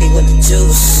 Everybody want the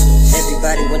juice,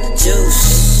 everybody want the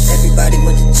juice, everybody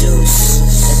want the juice,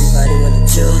 everybody want the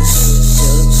juice,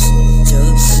 juice,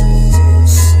 juice,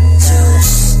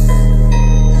 juice.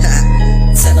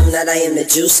 Tell them that I am the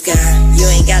juice guy. You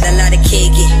ain't got a lot of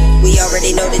kick it. We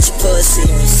already know that you pussy.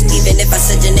 Even if I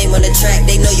said your name on the track,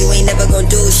 they know you ain't never gon'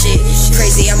 do shit.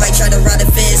 Crazy, I might try to ride a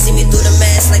fence. See me through the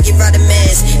mask like you ride a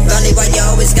mask. Probably why you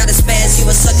always gotta spaz. You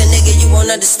a sucker nigga, you won't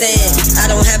understand. I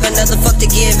don't have another fuck to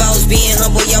give. I was being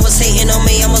humble, y'all was hating on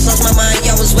me. Almost lost my mind,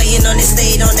 y'all was waiting on it.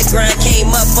 Stayed on the grind,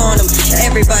 came up on them.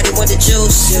 Everybody want the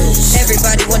juice,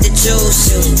 everybody want the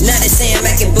juice. Now they say I'm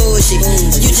acting bullshit.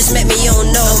 You just met me, you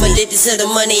don't know. I'm addicted to the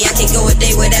money, I can't go a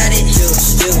day without it.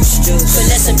 Juice, juice, juice.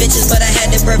 Finessing bitches, but I had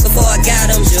to birth before I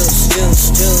got them. Juice,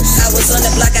 juice, juice. I was on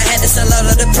the block, I had to sell all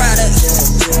of the product.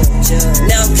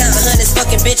 Now I'm counting hundreds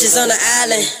fucking bitches on the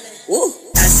island. Woo.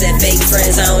 I said fake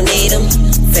friends, I don't need them.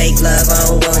 Fake love, I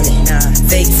don't want it.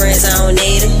 Fake friends, I don't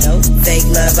need them. Fake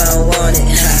love, I don't want it.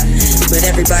 But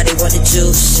everybody want the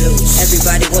juice.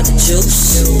 Everybody want the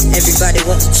juice. Everybody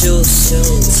want the juice.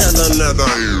 Tell them that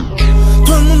I am.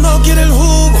 Todo el mundo quiere el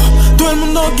jugo, todo el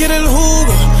mundo quiere el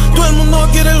jugo, todo el mundo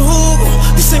quiere el jugo.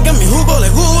 Dicen que mi jugo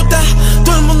les gusta,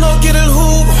 todo el mundo quiere el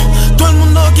jugo, todo el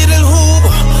mundo quiere el jugo,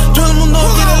 todo el mundo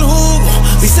quiere el jugo.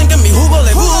 Dicen que mi jugo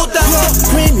les gusta.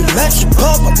 Cream, you let you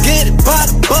pop, I get it by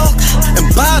the buck. And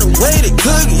by the way they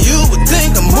cook it, you would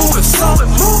think I'm moving slow.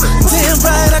 Damn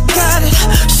right, I got it.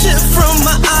 Shit from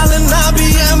my island, I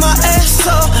be MIA,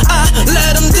 so I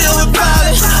let them deal with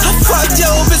violence. I fuck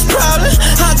yo bitch proudly,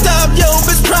 I dab yo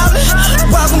bitch proudly.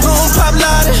 Welcome home, pop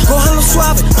lade. Cójanlo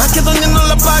suave, pa' que doña no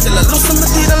la pague. La luz se me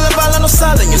tira, la bala no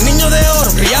sale. El niño de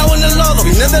oro, criado en el lodo.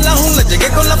 Vine de la jungla, llegué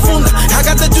con la funda. I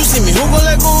got the juice y mi jugo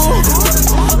le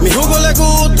gusta. Mi jugo le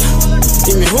gusta,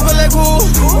 y mi jugo le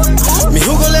gusta, mi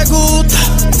jugo le gusta,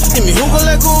 y mi jugo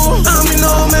le gusta. A mí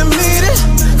no me mires,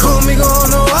 conmigo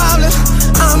no hables.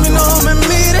 A mí no me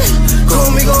mires,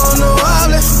 conmigo no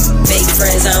hables. Fake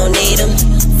friends, I don't need them.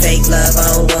 Fake love, I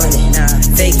don't want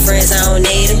it. Fake friends, I don't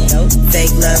need them.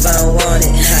 Fake love, I don't want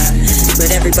it. But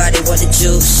everybody want the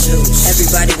juice.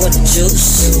 Everybody want the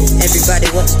juice. Everybody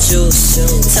want the juice.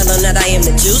 Tell them that I am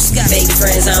the juice guy. Fake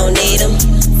friends, I don't need them.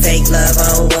 Fake love, I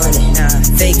don't want it.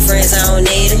 Fake friends, I don't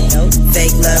need them.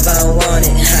 Fake love, I don't want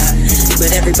it. But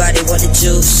everybody want the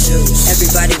juice.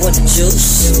 Everybody want the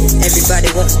juice. Everybody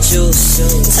want the juice.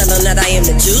 Tell them that I am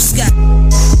the juice guy.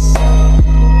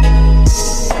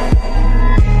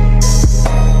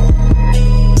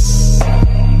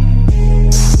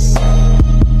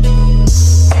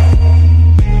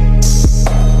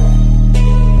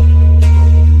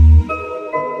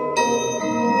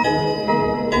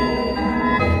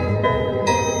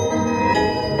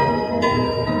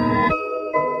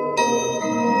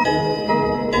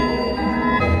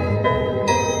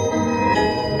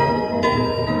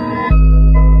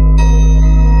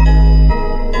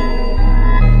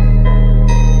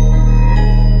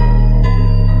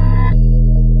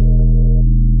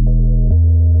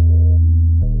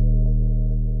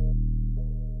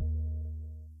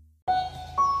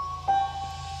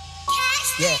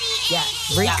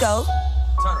 Rico.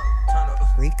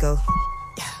 Rico.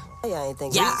 Yeah, I ain't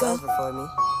think Rico over for me.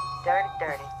 Dirty,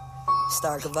 dirty.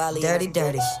 Star Cavalli. Dirty,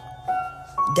 dirty.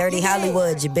 Dirty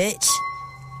Hollywood, you bitch.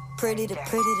 Pretty to.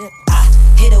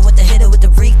 Hit it with the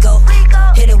Rico.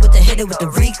 Hit it with the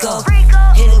Rico.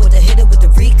 Hit it with the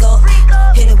Rico.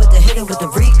 Hit it with the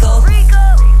Rico.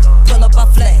 Pull up, I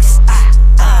flex.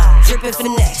 Drippin' for the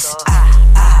next.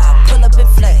 Pull up and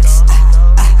flex.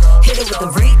 Hit it with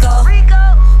the Rico.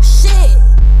 Shit.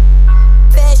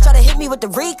 Feds try to hit me with the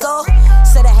Rico.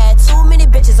 Said I had too many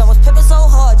bitches, I was pimping so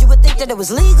hard, you would think that it was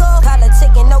legal.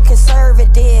 Politicking, no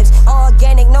conservatives.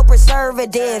 Organic, no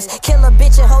preservatives. Kill a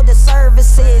bitch and hold the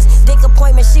services. Dick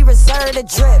appointment, she reserved a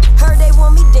drip. Heard they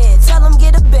want me dead, tell them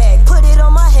get a bag. Put it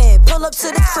on my head, pull up to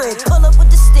the crib. Pull up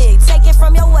with the stick, take it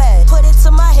from your ass. Put it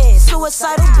to my head,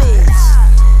 suicidal bitch.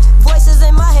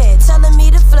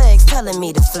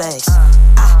 need to flex.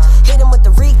 Hit him with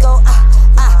the Rico,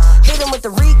 hit him with the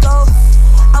Rico.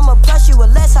 I'ma plus you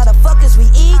with less, how the fuck is we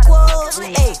equals?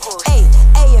 Ayy, ayy,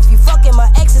 ayy, if you fucking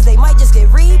my exes, they might just get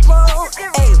repo.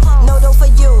 Ayy, no dough for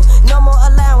you, no more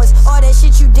allowance. All that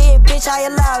shit you did, bitch,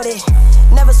 I allowed it.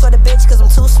 Never sweat a bitch, cause I'm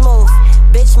too smooth.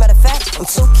 Bitch, matter of fact, I'm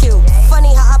too cute.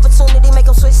 Funny how opportunity make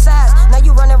them switch sides. Now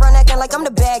you running around acting like I'm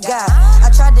the bad guy. I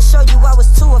tried to show you I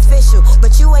was too official,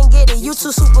 but you ain't get it, you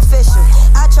too superficial.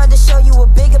 I tried to show you a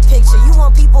bigger picture. You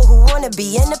want people who wanna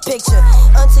be in the picture,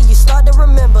 until you start to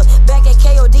remember back at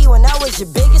KOD when I was your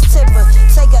biggest tipper.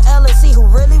 Take a L and see who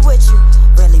really with you,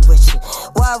 really with you.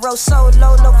 Why I wrote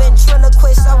solo, no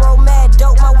ventriloquist. I wrote mad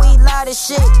dope, my weed loud as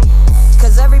shit.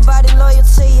 Cause everybody loyal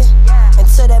to you,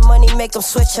 until that money make them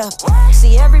switch up.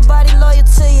 See, everybody loyal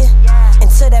to you,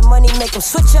 until that money make them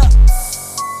switch up.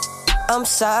 I'm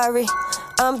sorry,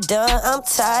 I'm done, I'm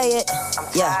tired.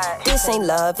 Yeah, this ain't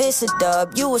love, it's a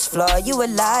dub. You was flawed, you a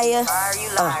liar.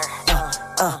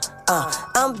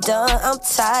 I'm done, I'm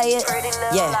tired.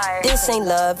 Yeah, this ain't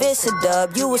love, it's a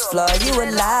dub. You was flawed, you a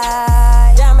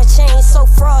lie. Diamond chain so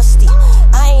frosty,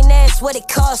 I ain't asked what it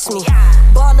cost me.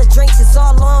 Ball of drinks is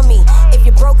all on me. If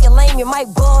you broke and lame, you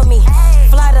might bore me.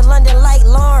 Fly to London like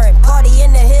Lauren, party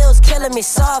in the hills, killing me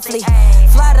softly.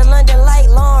 Fly to London like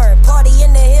Lauren, party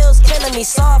in the hills, killing me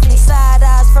softly. Side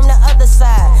eyes from the other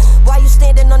side. Why you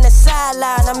standing on the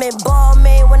sideline? I'm in ball,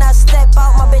 man. When I step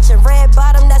out, my bitch in red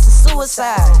bottom, that's a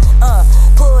suicide.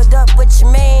 Pulled up with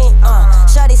your man.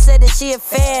 Shawty said that she a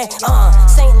fan.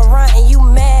 Saint Laurent and you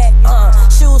mad.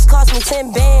 Shoes cost me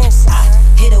 10 bands.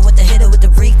 Hit her with the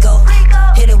Rico.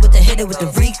 Hit her with the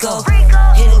Rico.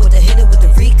 Hit her with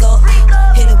the Rico.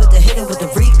 Hit her with the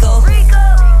Rico.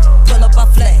 Pull up, I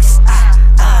flex.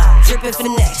 Drippin' for the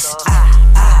next.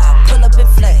 Pull up and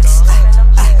flex.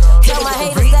 Tell my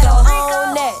haters that I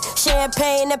own that.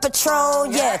 Champagne and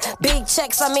Patron, yeah. Big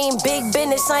checks, I mean big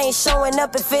business. I ain't showing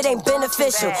up if it ain't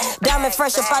beneficial. Diamond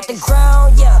fresh up out the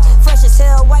ground, yeah. Fresh as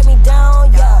hell, wipe me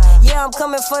down, yeah. Yeah, I'm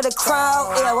coming for the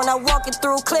crowd, yeah. When I walk it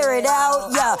through, clear it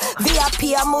out, yeah.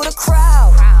 VIP, I move the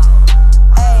crowd.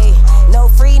 Ayy, no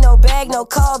free, no bag, no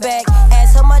callback.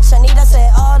 Ask how much I need, I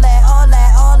said all that, all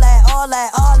that, all that, all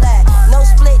that, all that. No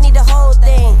split, need the whole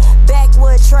thing.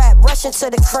 Backwood trap, rushing to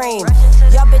the cream.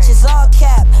 Y'all bitches all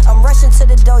cap. I'm rushing to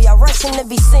the door, y'all rushing to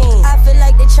be seen. I feel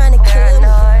like they trying to kill me.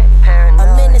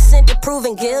 I'm innocent to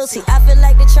proving guilty. I feel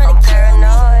like they trying to kill me.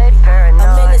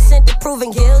 I'm innocent to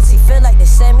proving guilty. Feel like they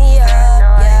set me up,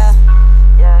 yeah.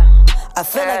 I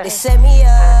feel like they set me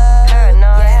up,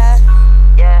 yeah.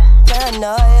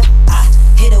 Paranoia.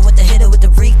 Hit her with the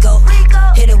Rico.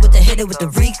 Hit her with the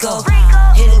Rico.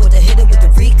 Hit her with the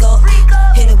Rico.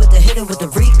 Hit her with the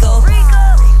Rico.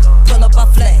 Pull up, I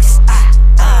flex.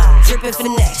 Drippin' for the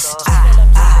next.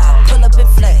 Pull up and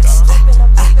flex.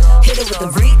 Hit her with the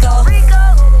Rico.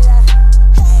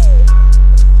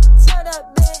 Turn up,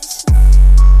 bitch.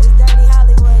 It's Dirty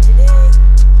Hollywood, you dig?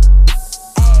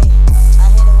 Ayy, I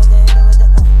hit her with the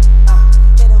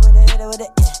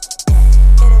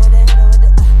Hit her with the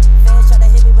fans try to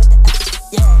hit me with the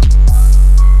yeah.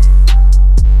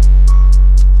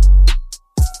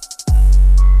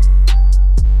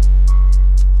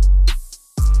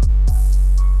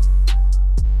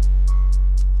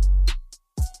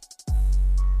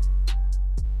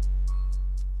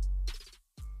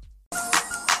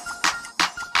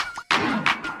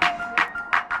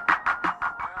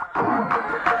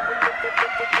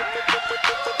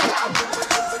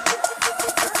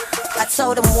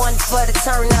 Told them 1 for the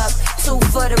turn up, 2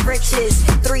 for the riches,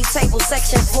 3 table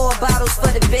section, 4 bottles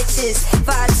for the bitches, 5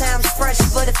 times fresh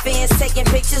for the fans, taking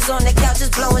pictures on the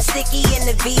couches, blowing sticky in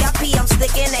the VIP. I'm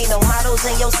sticking, ain't no models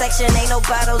in your section, ain't no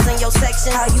bottles in your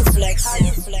section. How you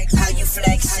flexing? How you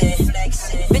flexing?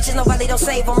 Bitches nobody don't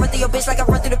save. I'm run through your bitch like I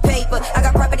run through the paper. I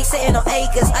got property sitting on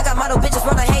acres. I got model bitches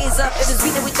run the haze up. If it's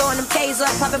beat, then we throwing them K's up.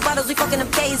 Popping bottles, we fucking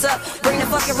them K's up. Bring the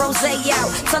fucking rosé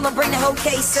out. Tell them bring the whole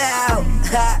case out.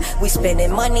 We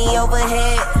spending money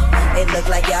overhead. It look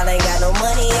like y'all ain't got no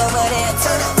money over there.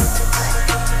 Turn up.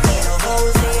 Ain't no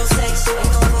hoes in your section.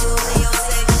 Ain't no hoes in your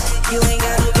section. You ain't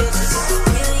got no bitches. You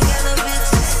ain't got no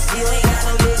bitches. You ain't got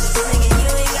no bitches. Singing,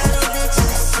 you ain't got no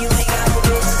bitches. You ain't got no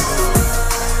bitches.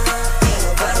 Ain't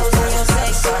no bottles in your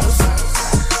section.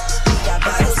 Got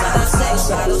bottles out of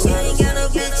sex. You ain't got no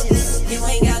bitches. You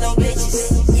ain't got no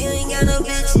bitches. You ain't got no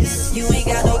bitches. You ain't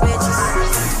got no bitches.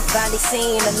 Valley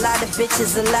seen a lot of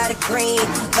bitches, a lot of green.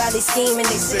 Valley scheming,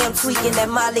 they say I'm tweaking that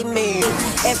Molly mean.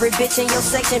 Every bitch in your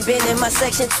section been in my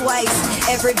section twice.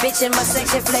 Every bitch in my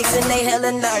section flexing, they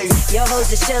hella nice. Your hoes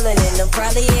just chillin' and them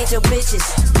probably ain't your bitches.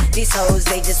 These hoes,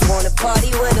 they just wanna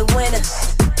party with a winner.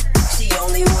 She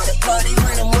only wanna party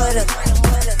when I'm with her.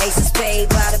 Ace of spade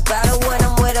by the bottle when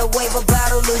I'm with her. Wave a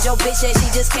bottle, lose your bitch and she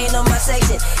just came on my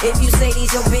section. If you say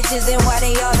these your bitches, then why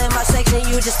they all in my section?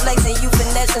 You just flexing, you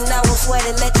finessing, I won't sweat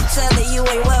it. Let you tell it, you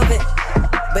ain't webbing.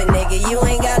 But nigga, you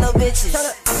ain't got no bitches.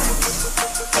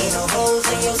 Ain't no hoes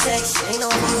in your section. Ain't no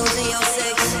hoes in your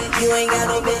section. You ain't got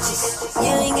no bitches.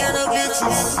 You ain't got no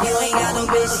bitches. You ain't got no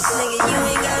bitches. Nigga, you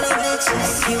ain't got no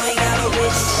bitches. You ain't got no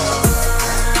bitches.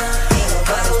 Ain't no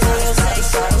bottles in your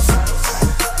section.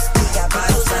 We got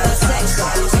bottles in our section.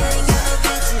 You ain't got no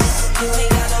bitches. You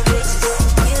ain't got no bitches.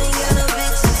 You ain't got no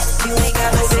bitches. You ain't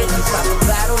got no bitches. Pop a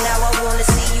bottle, now I wanna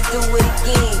see you do it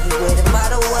again. You with a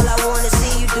model, well I wanna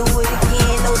see you do it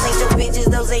again. Those ain't your bitches,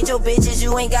 those ain't your bitches.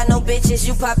 You ain't got no bitches,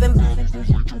 you poppin'.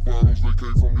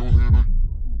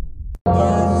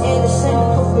 Innocent,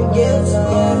 proven guilty,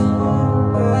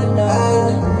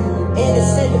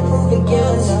 innocent, proven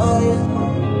guilty.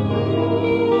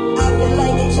 I feel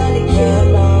like they tryna kill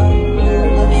me.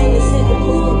 I'm innocent,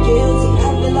 proven guilty. I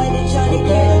feel like they tryna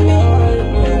kill me.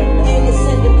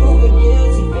 Innocent, proven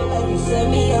guilty. Feel like you set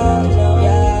me up,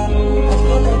 yeah. I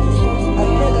feel like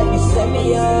you set me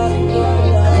up,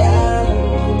 yeah.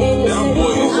 Innocent,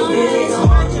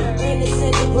 proven guilty.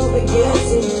 Innocent, proven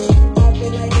guilty.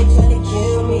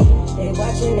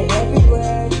 Watching it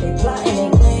everywhere, they plotting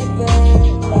and playing fair.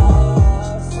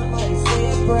 Somebody say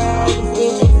a prayer, these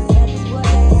demons is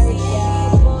everywhere. Yeah,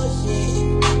 bullshit.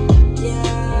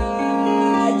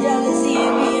 Yeah, jealousy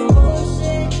and being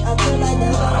bullshit. I feel like the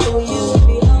Lord will you would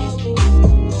be homie.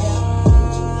 Yeah,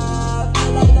 I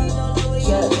feel like the Lord will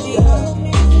you would be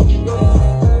homie.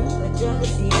 But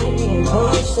jealousy and being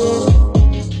bullshit.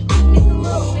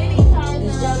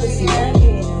 It's jealousy and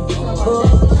being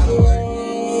bullshit.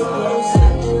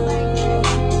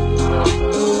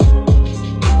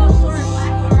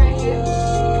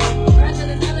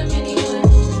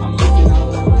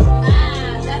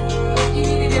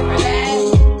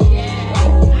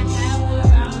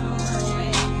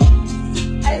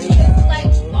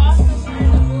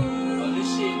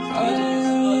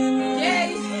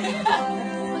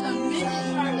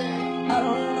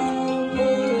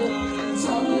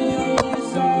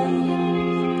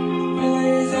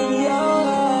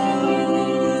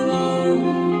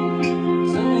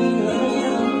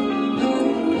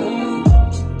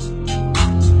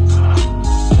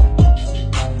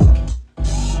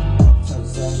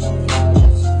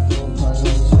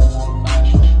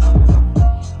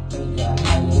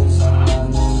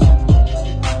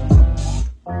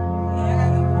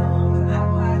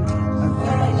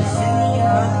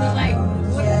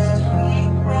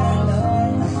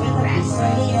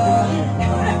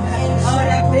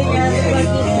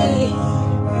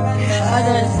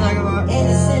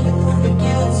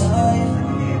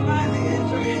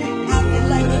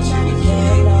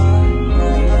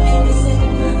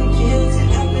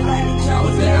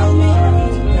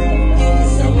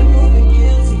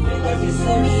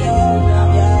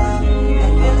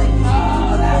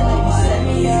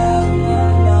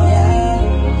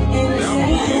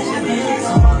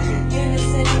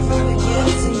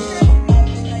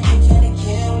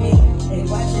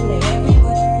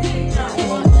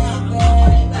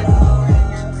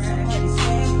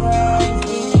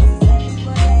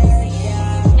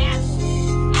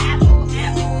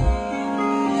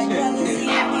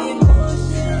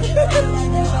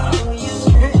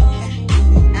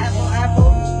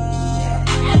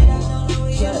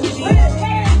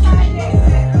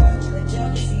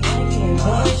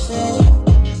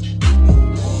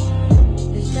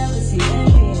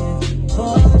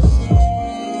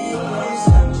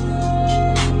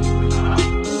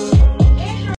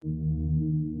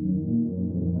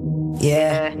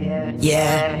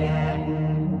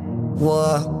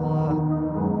 War.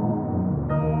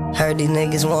 Heard these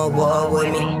niggas want war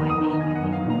with me.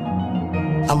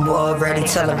 I'm war ready,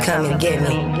 tell them come and get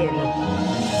me.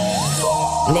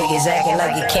 Niggas acting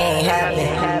like it can't happen.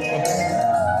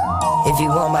 If you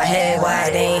want my head, why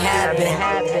it ain't happen?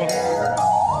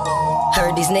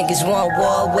 Heard these niggas want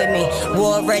war with me.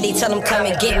 War ready, tell them come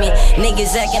and get me.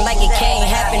 Niggas acting like it can't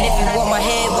happen. If you want my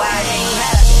head, why it ain't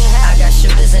happen? I got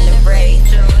shooters in the raid,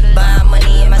 buying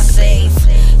money in my safe.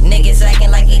 Niggas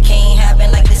acting like it can't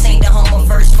happen, like this ain't the home of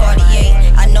verse 48.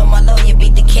 I know my lawyer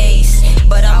beat the case,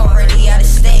 but I'm already out of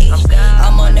state.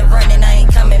 I'm on the run and I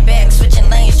ain't coming back. Switching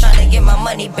lanes, trying to get my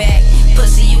money back.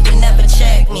 Pussy, you can never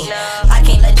check me. I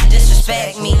can't let you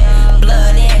disrespect me.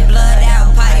 Blood in, blood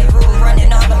out, pipe rule,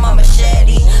 running all of my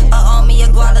machete. A army of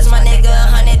gualas, my nigga,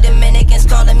 100 Dominicans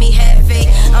calling me heavy.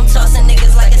 I'm tossing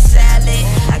niggas like a salad.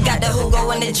 I got the Hugo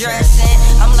and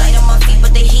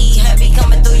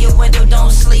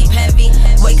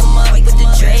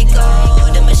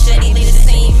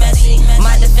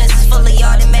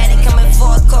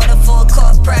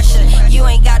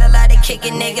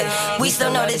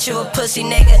that you a pussy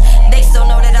nigga. They still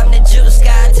know that I'm the juice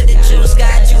guy. To the juice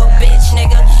guy, you a bitch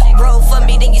nigga. Roll for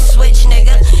me, then you switch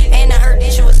nigga. And I heard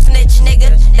that you a snitch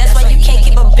nigga. That's why you can't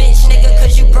keep a bitch nigga.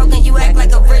 Cause you broke and you act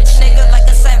like a rich nigga. Like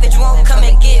a savage won't come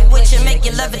and get with you. Make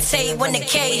you levitate when the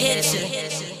K hits you.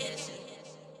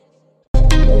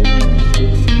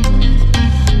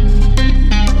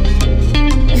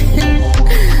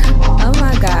 Oh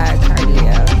my God,